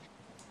Canty.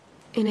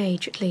 In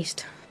age, at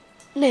least.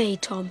 Nay,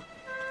 Tom.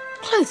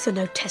 Clothes are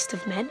no test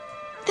of men.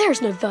 There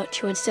is no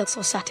virtue in silks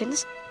or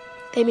satins.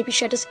 They may be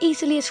shed as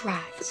easily as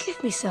rags.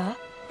 Forgive me, sir,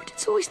 but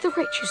it's always the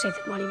rich who say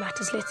that money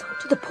matters little.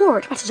 To the poor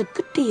it matters a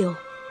good deal.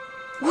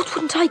 What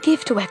wouldn't I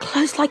give to wear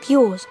clothes like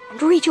yours,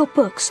 and read your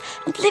books,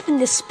 and live in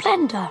this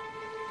splendour?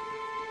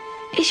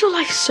 Is your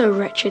life so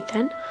wretched,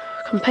 then?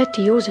 Compared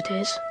to yours it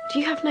is. Do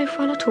you have no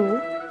fun at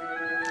all?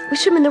 We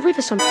swim in the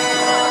river sometimes.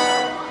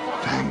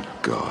 Thank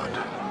God.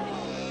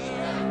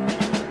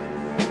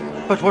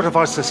 But what of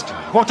our sister?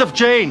 What of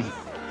Jane?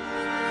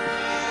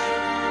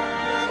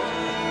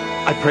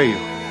 I pray you,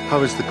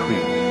 how is the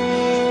Queen?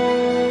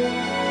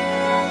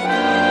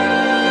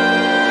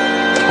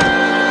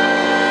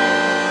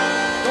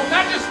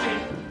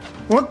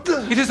 What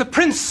the? It is a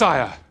prince,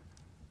 sire.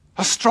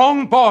 A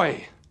strong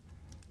boy.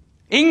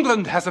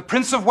 England has a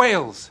Prince of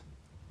Wales.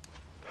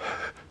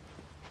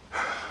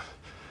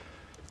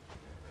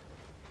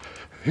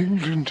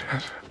 England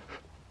has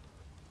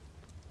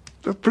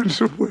the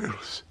Prince of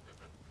Wales.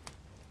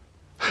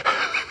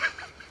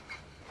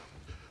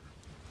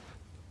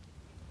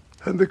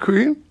 And the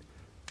Queen?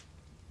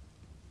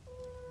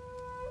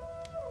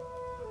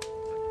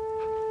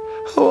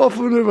 How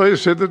often have I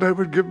said that I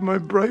would give my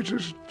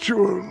brightest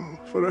jewel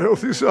for a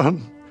healthy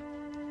son?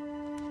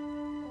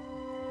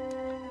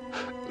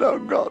 Now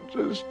God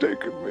has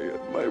taken me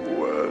at my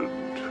word.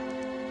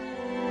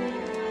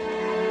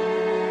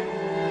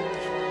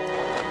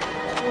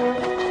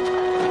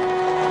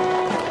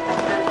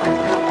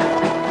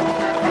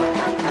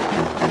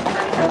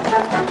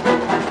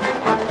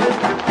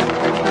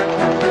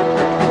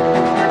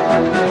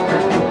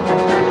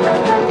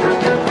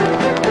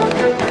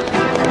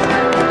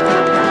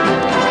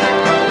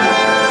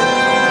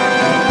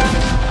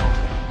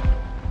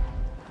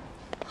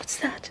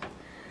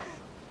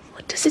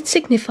 Does it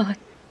signify?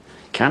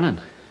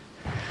 Cannon.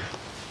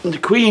 The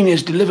Queen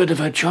is delivered of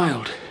her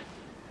child.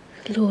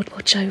 Lord,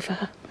 watch over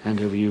her. And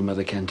over you,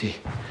 Mother Canty.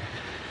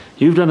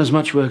 You've done as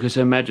much work as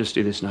Her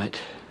Majesty this night.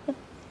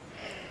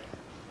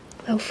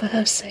 Well, for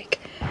her sake,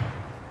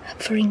 and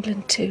for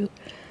England too,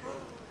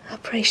 I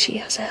pray she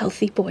has a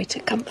healthy boy to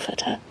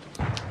comfort her.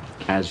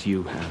 As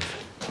you have.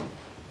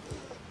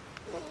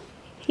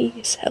 He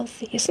is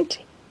healthy, isn't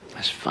he?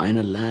 As fine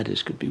a lad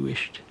as could be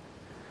wished.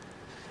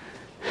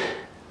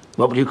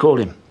 What will you call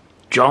him?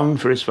 John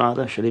for his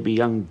father? Shall he be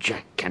young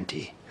Jack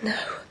Canty? No.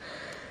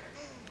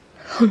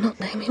 I'll not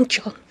name him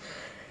John.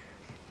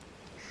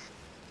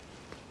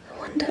 I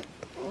wonder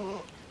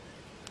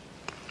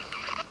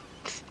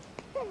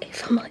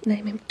if I might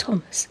name him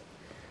Thomas.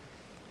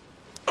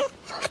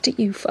 After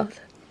you,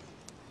 Father.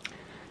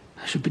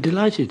 I should be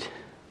delighted,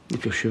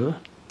 if you're sure.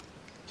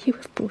 You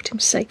have brought him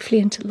safely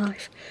into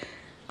life.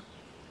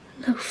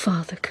 No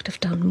father could have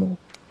done more.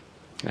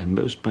 And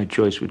most my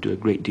choice would do a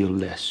great deal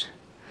less.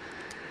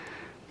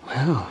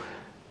 Well,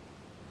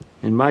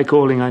 in my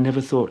calling I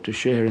never thought to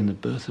share in the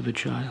birth of a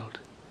child.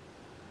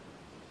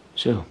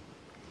 So,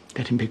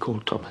 let him be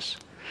called Thomas.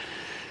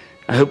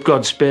 I hope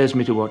God spares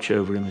me to watch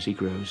over him as he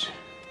grows.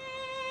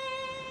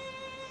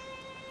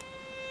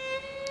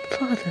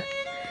 Father,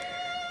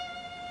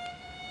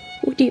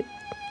 would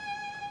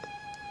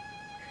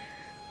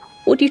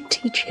you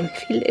teach him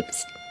if he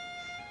lives?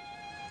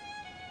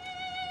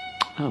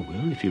 I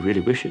will, if you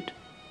really wish it.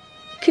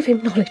 Give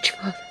him knowledge,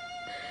 Father.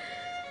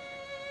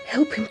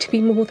 Help him to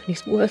be more than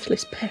his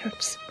worthless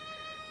parents.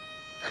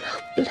 And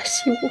I'll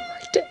bless you all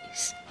my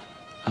days.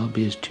 I'll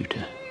be his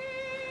tutor.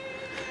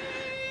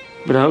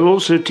 But I'll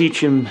also teach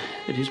him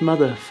that his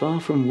mother,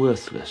 far from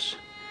worthless,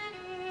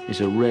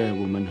 is a rare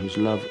woman whose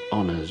love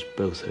honours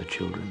both her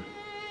children.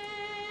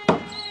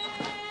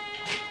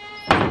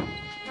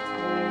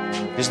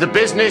 Is the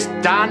business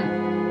done?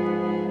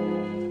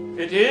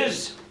 It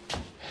is.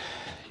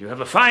 You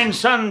have a fine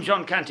son,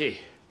 John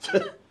Canty.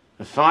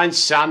 A fine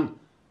son?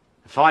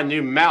 A fine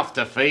new mouth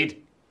to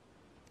feed?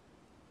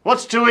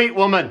 What's to eat,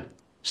 woman?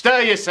 Stir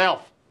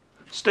yourself.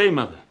 Stay,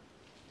 mother.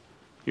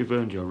 You've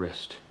earned your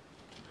rest.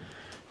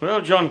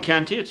 Well, John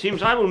Canty, it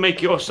seems I will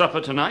make your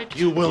supper tonight.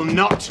 You will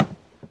not.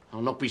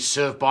 I'll not be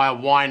served by a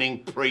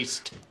whining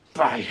priest.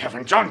 By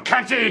heaven, John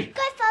Canty!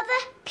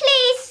 Godfather,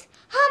 please.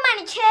 I'll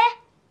manage her.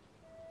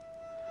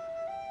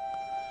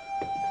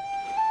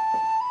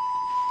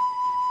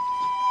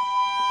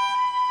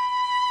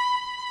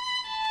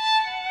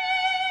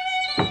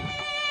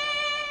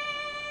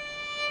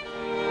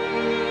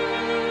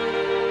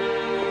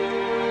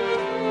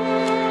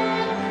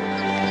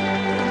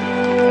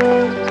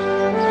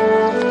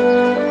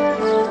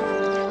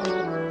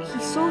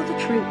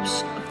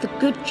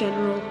 Good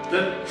general.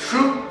 The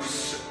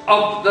troops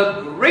of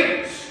the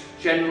great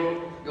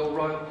general, your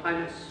Royal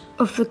Highness.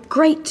 Of the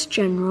great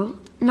general,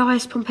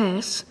 Gnaeus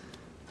Pompeius,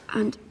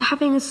 and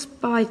having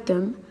espied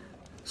them,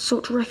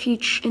 sought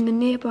refuge in the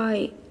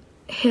nearby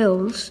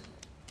hills,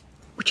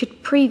 which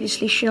had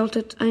previously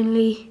sheltered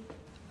only,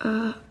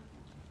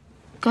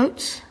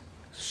 goats?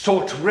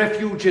 Sought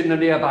refuge in the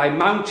nearby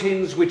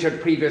mountains, which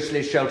had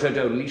previously sheltered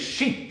only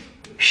sheep.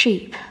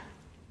 Sheep.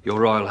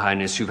 Your Royal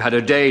Highness, you've had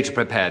a day to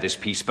prepare this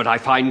piece, but I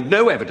find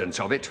no evidence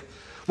of it.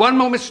 One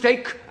more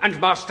mistake, and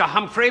Master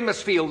Humphrey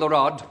must feel the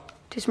rod.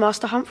 'Tis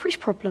Master Humphrey's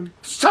problem.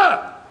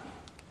 Sir!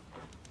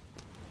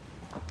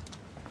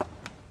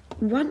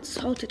 Once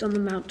halted on the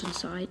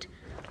mountainside,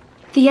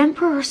 the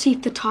Emperor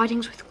received the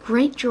tidings with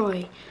great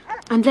joy,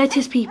 and led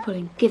his people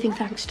in giving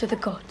thanks to the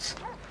gods.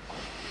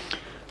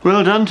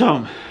 Well done,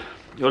 Tom.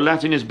 Your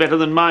Latin is better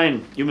than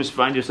mine. You must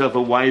find yourself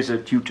a wiser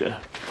tutor.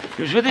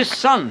 He was with his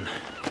son.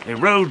 They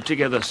rode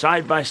together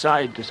side by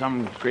side to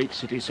some great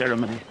city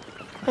ceremony.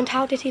 And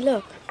how did he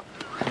look?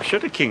 How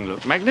should a king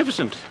look?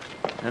 Magnificent.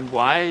 And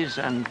wise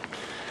and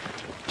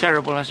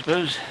terrible, I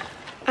suppose.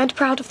 And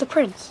proud of the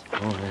prince.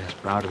 Oh, yes,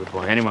 proud of the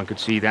boy. Anyone could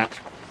see that.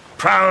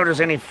 Proud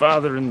as any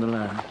father in the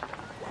land.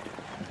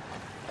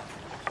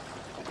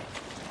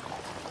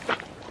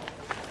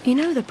 You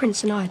know the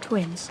prince and I are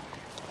twins.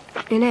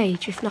 In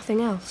age, if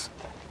nothing else.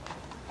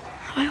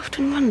 I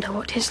often wonder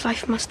what his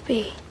life must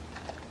be.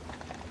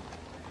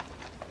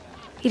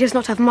 He does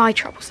not have my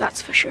troubles,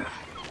 that's for sure.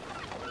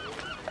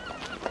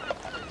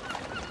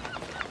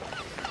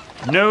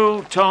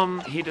 No, Tom,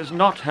 he does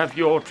not have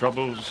your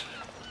troubles.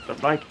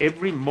 But like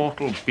every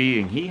mortal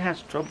being, he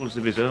has troubles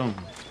of his own.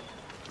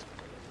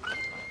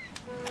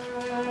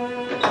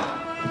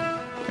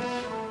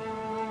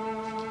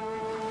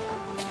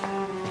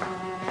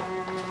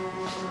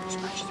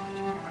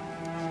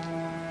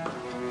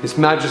 His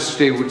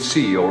Majesty would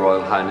see your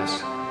Royal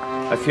Highness.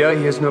 I fear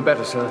he is no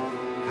better, sir.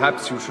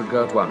 Perhaps you should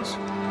go at once.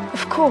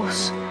 Of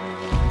course.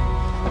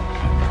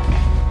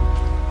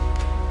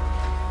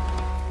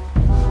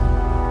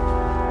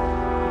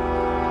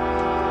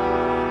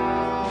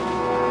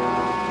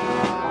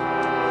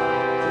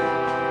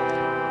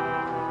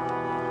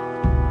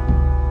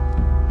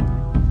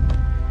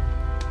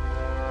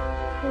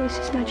 How is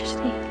His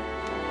Majesty?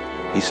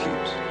 He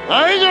sleeps.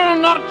 I do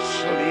not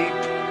sleep.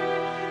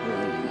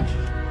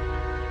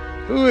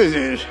 Who is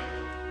it?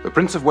 The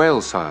Prince of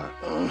Wales, sire.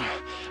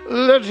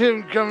 Let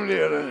him come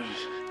nearer.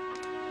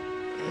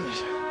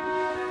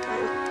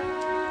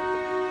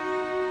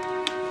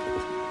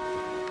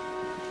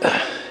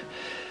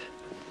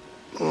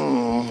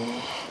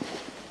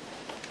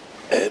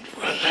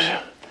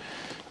 Edward.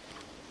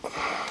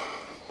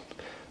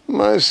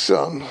 My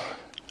son.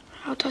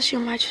 How does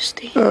your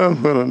Majesty? Oh,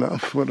 well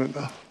enough, well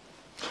enough.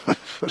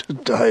 For a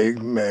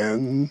dying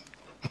man.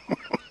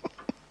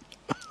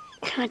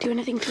 Can I do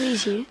anything to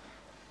ease you?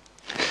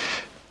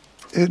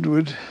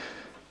 Edward,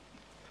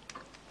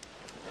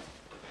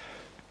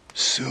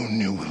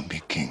 soon you will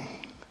be king.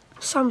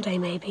 Someday,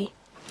 maybe,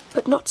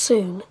 but not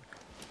soon.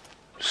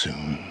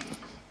 Soon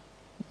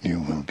you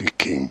will be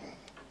king.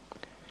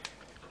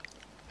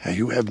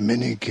 You have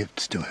many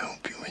gifts to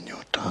help you in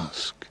your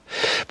task.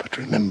 But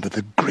remember,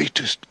 the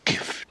greatest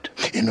gift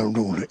in a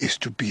ruler is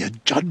to be a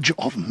judge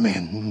of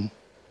men.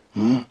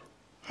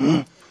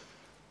 Are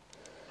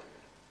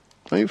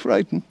you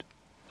frightened?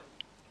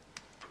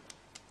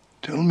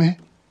 Tell me.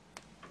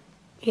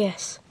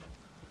 Yes.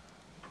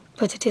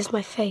 But it is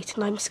my fate,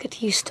 and I must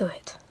get used to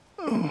it.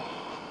 Oh.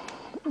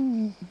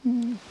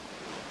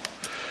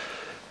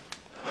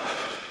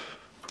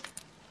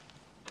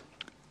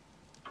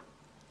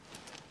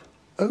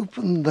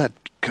 Open that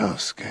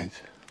casket.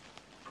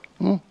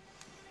 In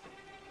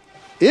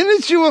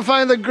it you will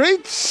find the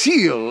Great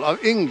Seal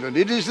of England.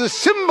 It is the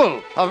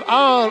symbol of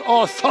our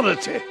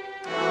authority.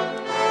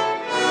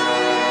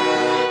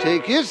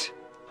 Take it.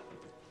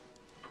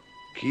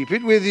 Keep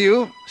it with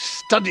you.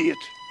 Study it.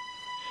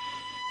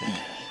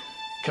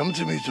 Come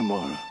to me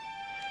tomorrow.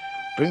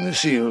 Bring the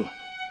seal.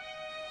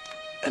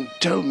 And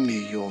tell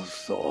me your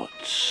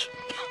thoughts.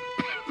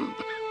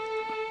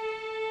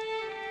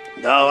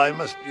 Now I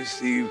must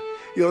receive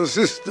your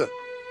sister.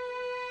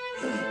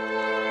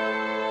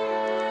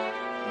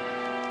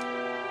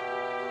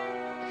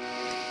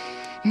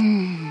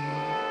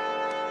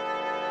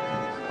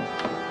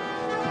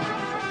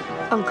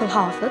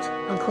 Harford,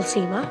 Uncle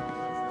Seymour.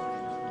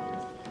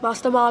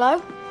 Master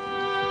Marlowe.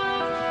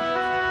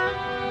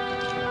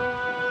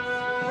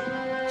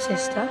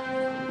 Sister,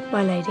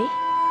 my lady.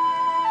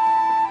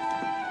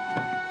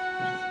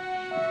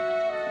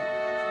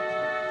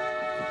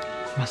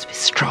 You must be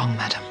strong,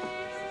 madam.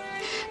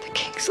 The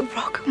king's the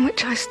rock on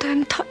which I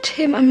stand. Touch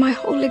him and my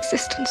whole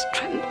existence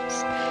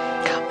trembles.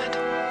 Come,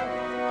 madam.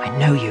 I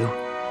know you.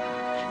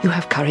 You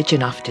have courage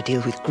enough to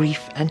deal with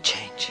grief and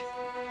change.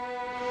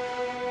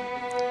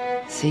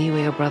 See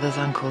where your brother's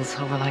uncles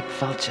hover like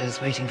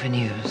vultures waiting for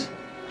news.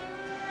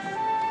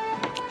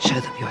 Show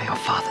them you are your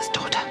father's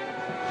daughter.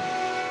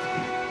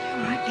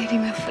 You're right, Lady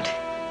Milford.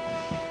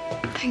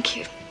 Thank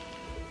you.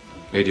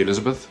 Lady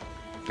Elizabeth,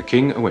 the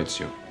king awaits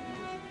you.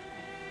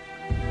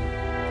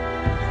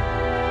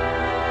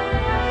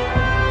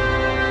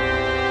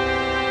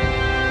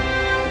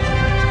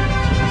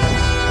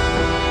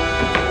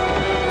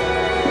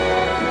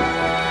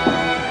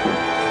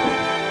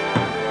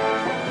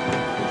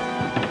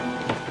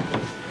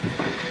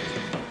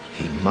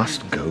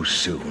 Must go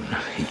soon.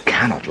 He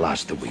cannot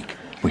last the week.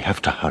 We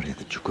have to hurry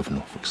the Duke of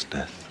Norfolk's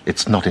death.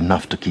 It's not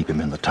enough to keep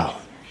him in the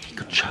Tower. He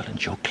could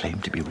challenge your claim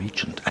to be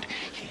regent, and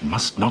he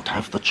must not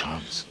have the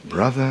chance.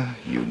 Brother,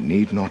 you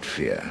need not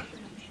fear.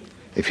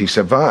 If he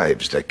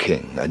survives the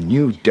king, a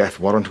new death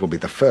warrant will be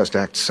the first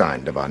act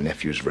signed of our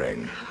nephew's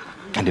reign.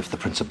 And if the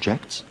prince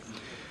objects?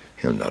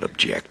 He'll not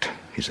object.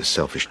 He's a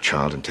selfish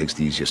child and takes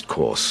the easiest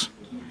course.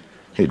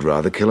 He'd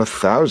rather kill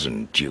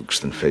 1,000 dukes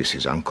than face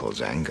his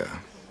uncle's anger.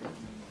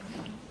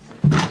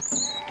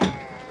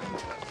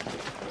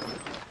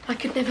 I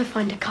could never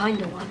find a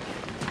kinder one.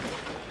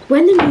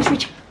 When the news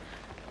reached...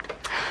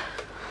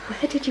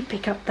 Where did you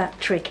pick up that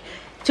trick?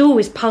 It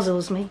always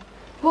puzzles me.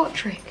 What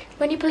trick?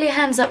 When you pull your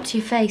hands up to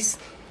your face.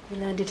 You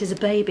learned it as a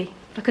baby.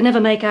 I could never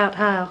make out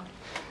how.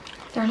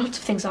 There are lots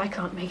of things I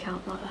can't make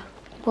out, Mother.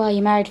 Well,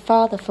 you married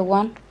father, for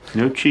one.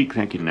 No cheek,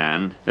 thank you,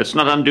 Nan. Let's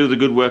not undo the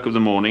good work of the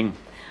morning.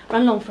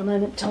 Run along for a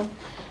moment, Tom.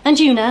 And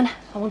you, Nan.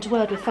 I want a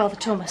word with Father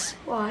Thomas.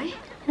 Why?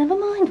 Never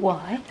mind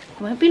why.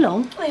 It won't be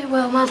long. Oh,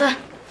 well, Mother.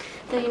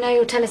 Though you know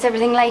you'll tell us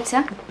everything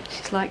later.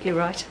 She's likely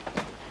right.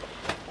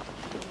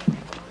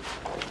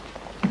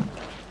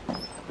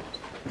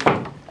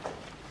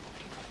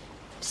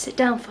 Sit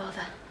down,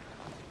 Father.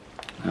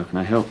 How can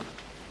I help?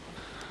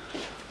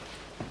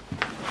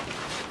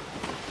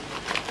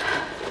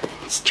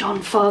 It's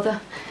John, Father.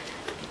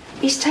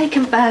 He's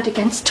taken bad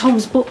against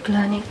Tom's book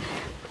learning.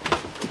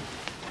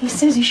 He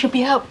says he should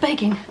be out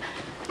begging,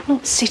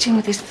 not sitting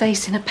with his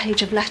face in a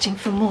page of Latin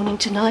from morning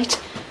to night.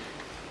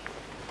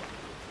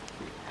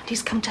 And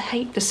he's come to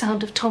hate the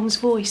sound of Tom's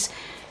voice.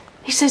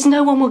 He says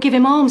no one will give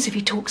him alms if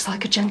he talks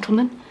like a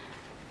gentleman.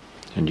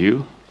 And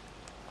you?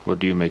 What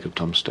do you make of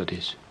Tom's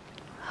studies?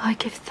 I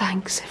give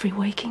thanks every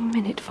waking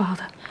minute,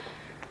 Father.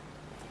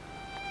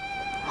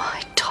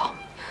 My Tom,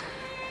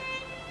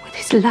 with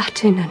his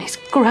Latin and his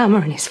grammar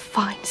and his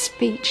fine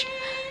speech.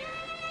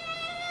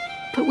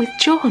 But with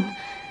John,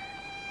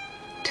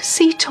 to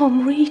see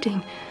Tom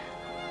reading,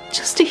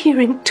 just to hear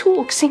him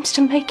talk, seems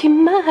to make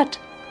him mad.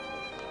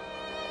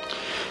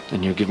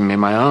 Then you're giving me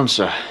my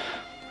answer.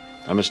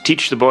 I must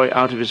teach the boy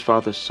out of his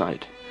father's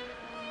sight.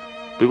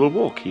 We will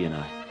walk, he and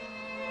I.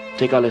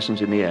 Take our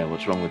lessons in the air.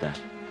 What's wrong with that?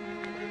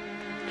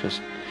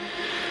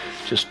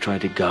 Just try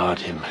to guard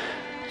him,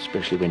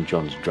 especially when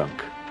John's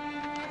drunk.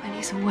 When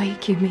he's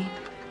awake, you mean?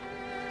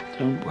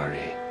 Don't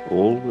worry.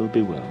 All will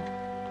be well.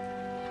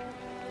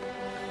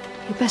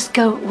 You'd best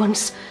go at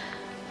once.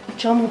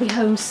 John will be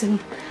home soon.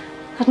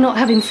 I'd not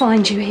have him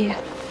find you here.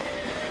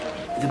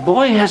 The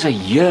boy has a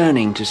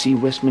yearning to see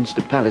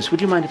Westminster Palace.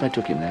 Would you mind if I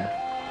took him there?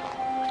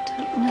 I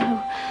don't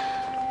know.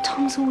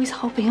 Tom's always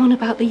hopping on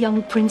about the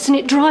young prince, and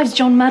it drives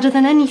John madder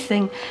than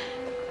anything.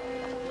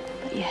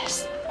 But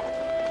yes,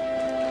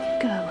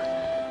 go.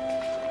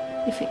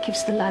 If it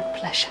gives the lad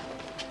pleasure.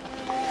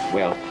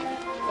 Well,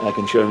 I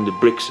can show him the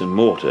bricks and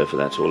mortar, for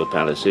that's all a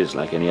palace is,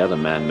 like any other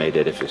man-made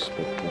edifice.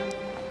 But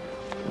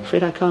I'm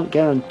afraid I can't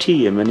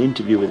guarantee him an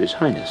interview with His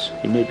Highness.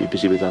 He may be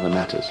busy with other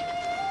matters.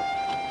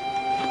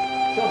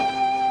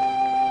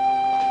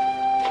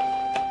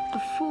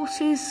 The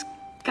forces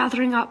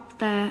gathering up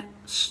their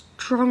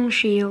strong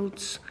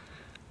shields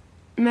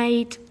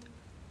made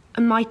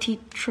a mighty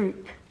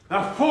troop.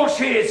 The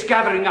forces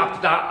gathering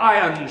up their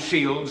iron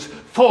shields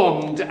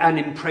formed an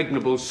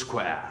impregnable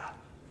square.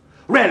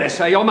 Rarely,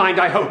 sir, your mind,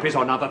 I hope, is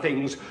on other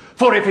things,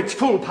 for if its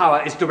full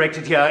power is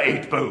directed here,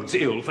 it bodes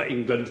ill for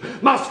England.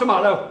 Master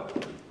Marlowe,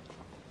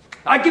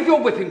 I give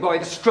your whipping boy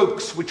the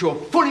strokes which you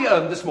have fully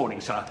earned this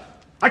morning, sir.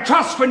 I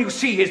trust when you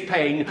see his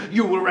pain,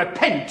 you will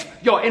repent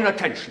your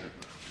inattention.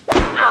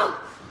 Ow!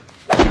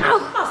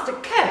 Ow! Master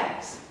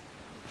Cares!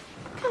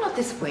 Cannot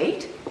this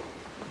wait?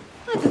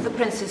 Neither the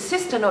prince's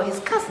sister nor his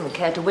cousin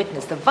care to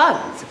witness the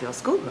violence of your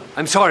schoolroom.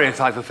 I'm sorry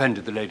if I've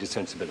offended the lady's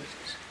sensibilities.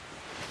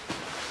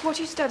 What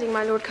are you studying,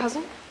 my lord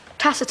cousin?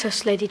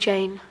 Tacitus, Lady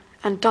Jane,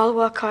 and dull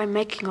work I'm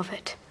making of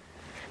it.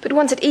 But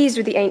once at ease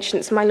with the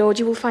ancients, my lord,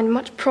 you will find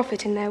much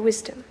profit in their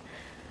wisdom.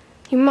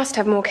 You must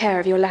have more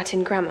care of your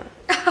Latin grammar.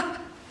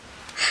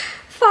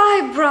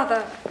 Fie,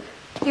 brother!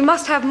 You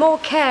must have more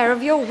care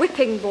of your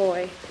whipping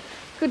boy.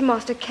 Good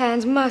Master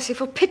Cairns, mercy,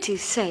 for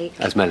pity's sake.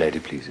 As my lady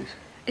pleases.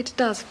 It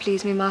does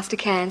please me, Master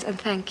Cairns, and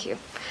thank you.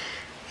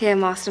 Here,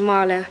 Master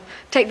Marlowe,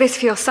 take this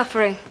for your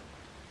suffering.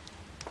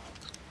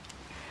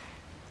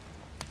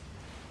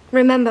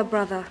 Remember,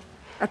 brother,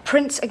 a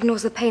prince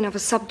ignores the pain of a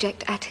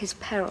subject at his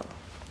peril.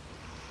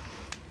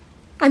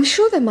 I'm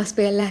sure there must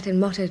be a Latin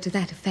motto to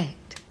that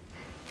effect.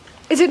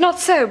 Is it not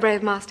so,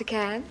 brave Master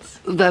Cairns?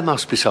 There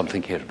must be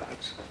something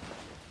hereabouts.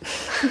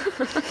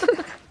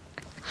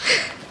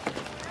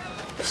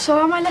 So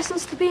are my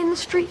lessons to be in the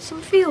streets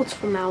and fields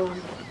from now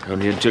on?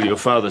 Only until your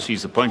father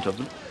sees the point of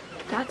them.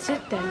 That's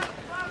it then.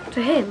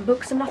 To him,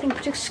 books are nothing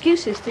but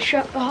excuses to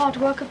shirk the hard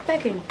work of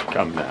begging.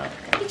 Come now.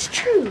 It's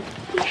true.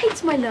 He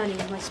hates my learning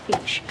and my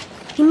speech.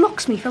 He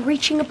mocks me for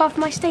reaching above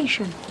my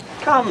station.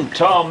 Come,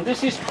 Tom,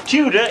 this is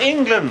Tudor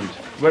England,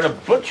 where a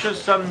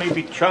butcher's son may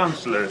be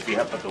chancellor if he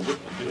had but the wit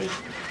to do it.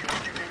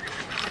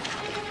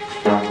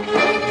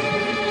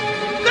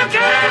 Look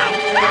out!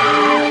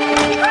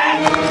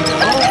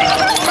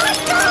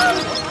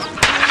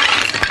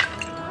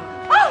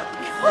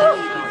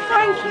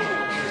 Thank you.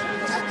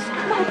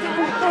 My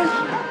darling, thank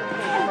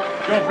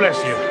you. God bless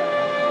you.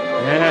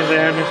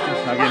 There, Mr.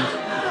 Huggins.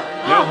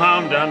 No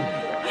harm done.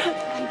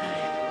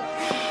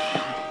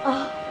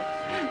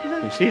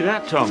 You see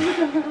that, Tom?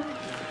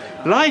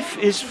 Life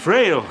is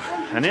frail.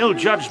 An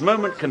ill-judged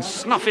moment can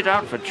snuff it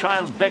out for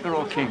child, beggar,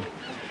 or king.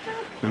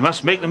 We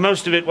must make the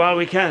most of it while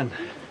we can.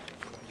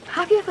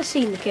 Have you ever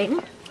seen the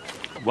king?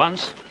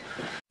 Once.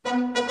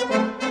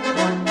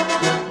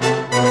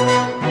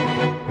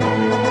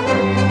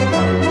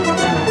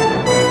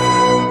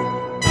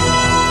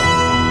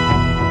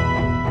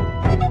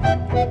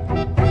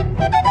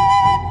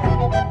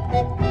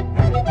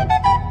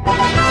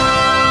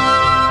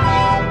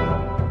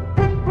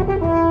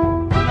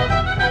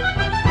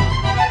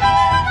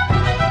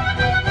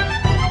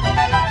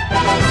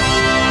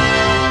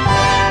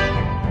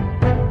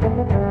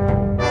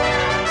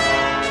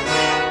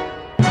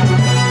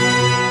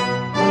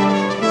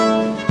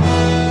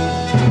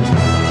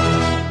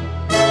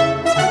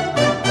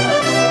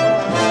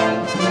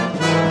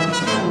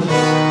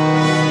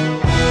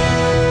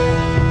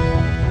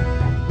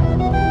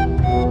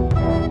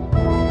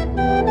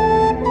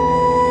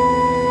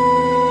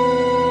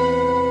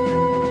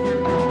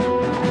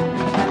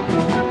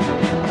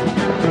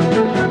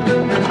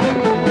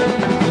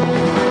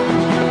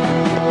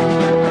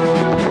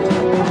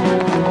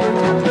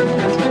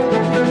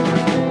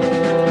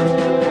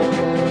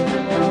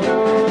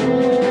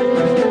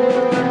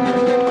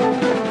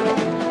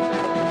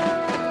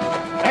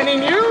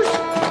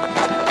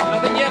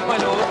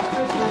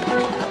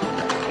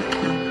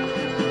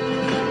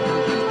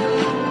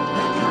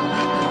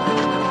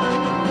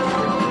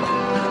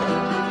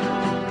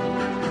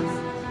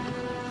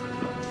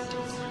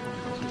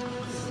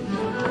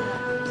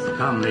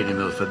 Come, Lady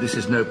Milford, this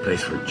is no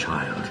place for a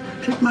child.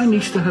 Take my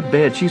niece to her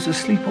bed. She's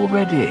asleep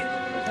already.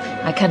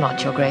 I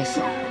cannot, Your Grace.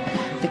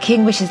 The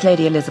King wishes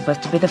Lady Elizabeth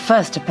to be the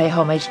first to pay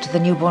homage to the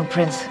newborn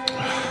prince.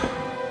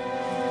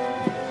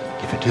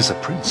 If it is a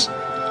prince.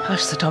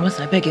 Hush, Sir Thomas,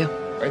 I beg you.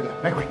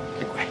 Make way.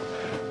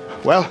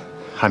 Well,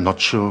 I'm not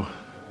sure.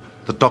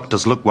 The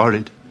doctors look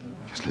worried.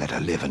 Just let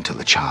her live until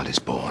the child is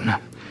born.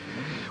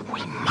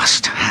 We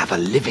must have a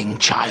living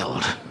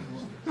child.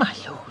 My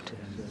lord,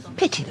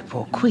 pity the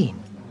poor queen.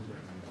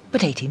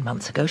 But 18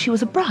 months ago she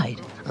was a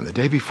bride. And the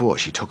day before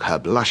she took her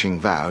blushing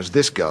vows,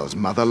 this girl's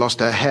mother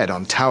lost her head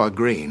on Tower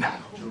Green.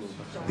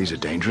 These are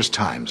dangerous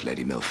times,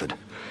 Lady Milford.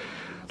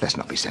 Let's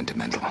not be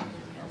sentimental.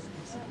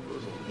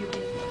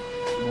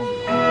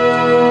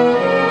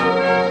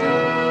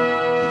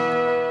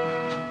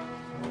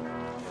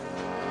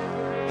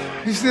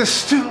 Is there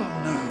still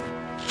no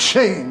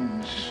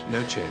change?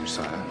 No change,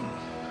 sire.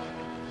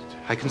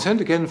 I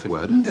consent again for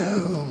word.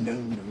 No.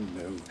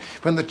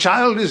 When the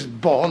child is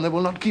born, they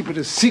will not keep it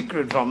a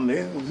secret from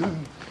me.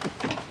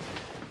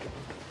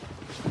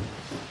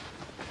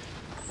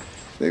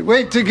 They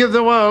wait to give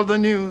the world the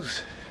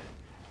news.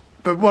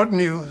 But what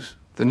news?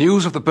 The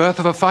news of the birth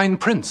of a fine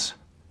prince.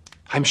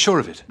 I'm sure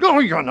of it. No,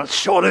 you're not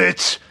sure of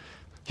it.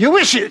 You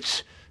wish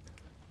it.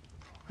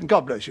 And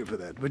God bless you for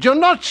that. But you're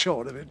not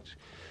sure of it.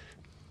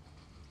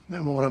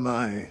 No more am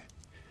I.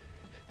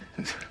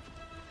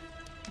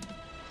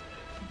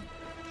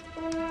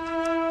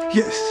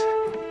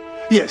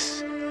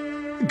 Yes.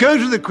 Go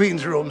to the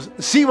Queen's rooms.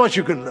 See what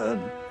you can learn.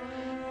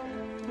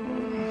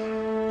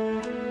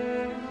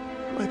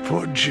 My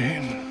poor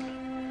Jane.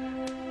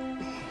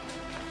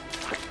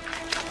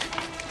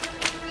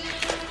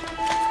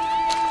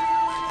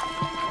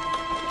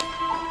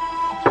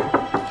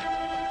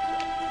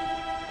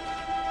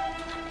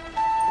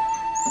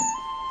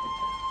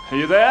 Are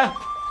you there?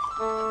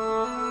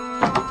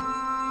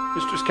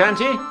 Mistress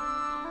Canty?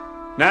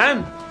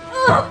 Nan?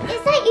 Oh,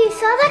 is that you,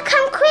 Father?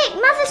 Come quick,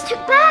 Mother's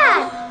took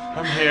bad.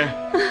 Come here.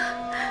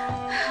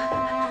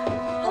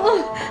 Oh,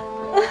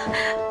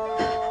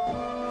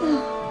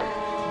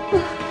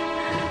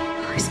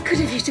 it's good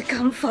of you to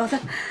come, Father.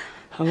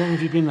 How long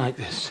have you been like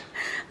this?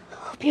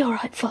 I'll be all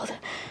right, Father.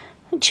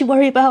 Don't you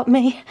worry about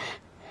me.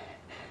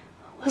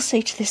 We'll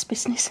see to this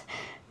business.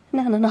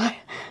 Nan and I.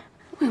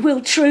 We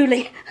will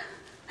truly.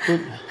 Well,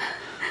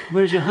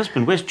 where's your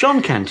husband? Where's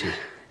John Canty?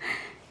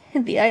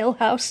 In the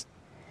alehouse.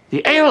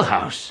 The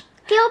alehouse?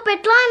 The old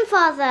red lion,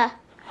 Father.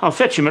 I'll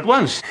fetch him at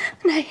once.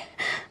 Nay,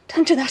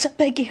 don't do that, I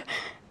beg you.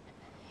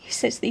 He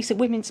says these are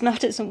women's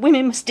matters and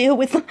women must deal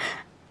with them.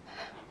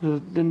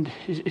 Well, then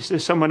is there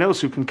someone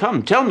else who can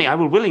come? Tell me, I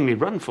will willingly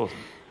run for them.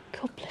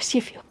 God bless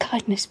you for your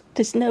kindness, but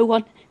there's no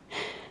one.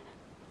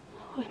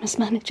 We must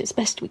manage as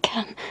best we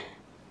can.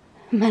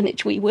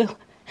 Manage we will.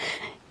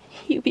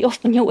 You be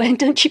off on your way and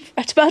don't you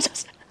fret about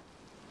us.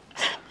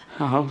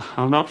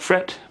 I'll not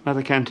fret,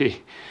 Mother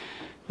Canty,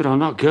 but I'll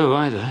not go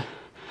either.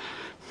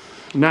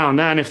 Now,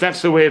 Nan, if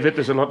that's the way of it,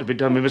 there's a lot to be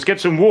done. We must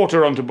get some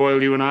water on to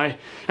boil, you and I,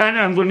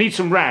 and we'll need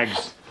some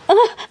rags,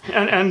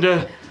 and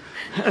a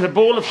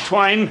ball of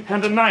twine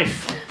and a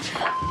knife.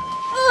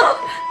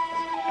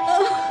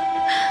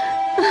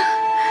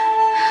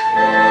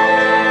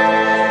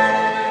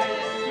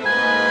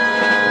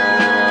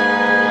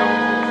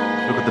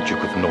 Look at the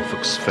Duke of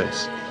Norfolk's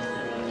face.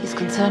 He's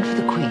concerned for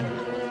the Queen.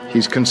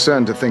 He's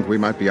concerned to think we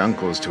might be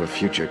uncles to a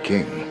future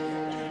king.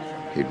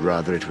 He'd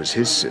rather it was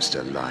his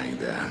sister lying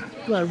there.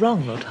 You are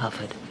wrong, Lord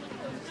Harford.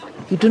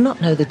 You do not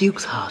know the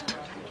Duke's heart.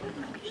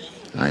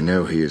 I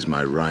know he is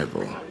my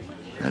rival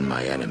and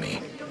my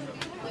enemy.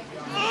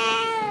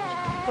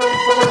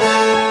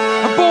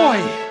 A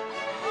boy!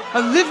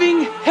 A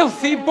living,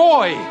 healthy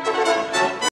boy!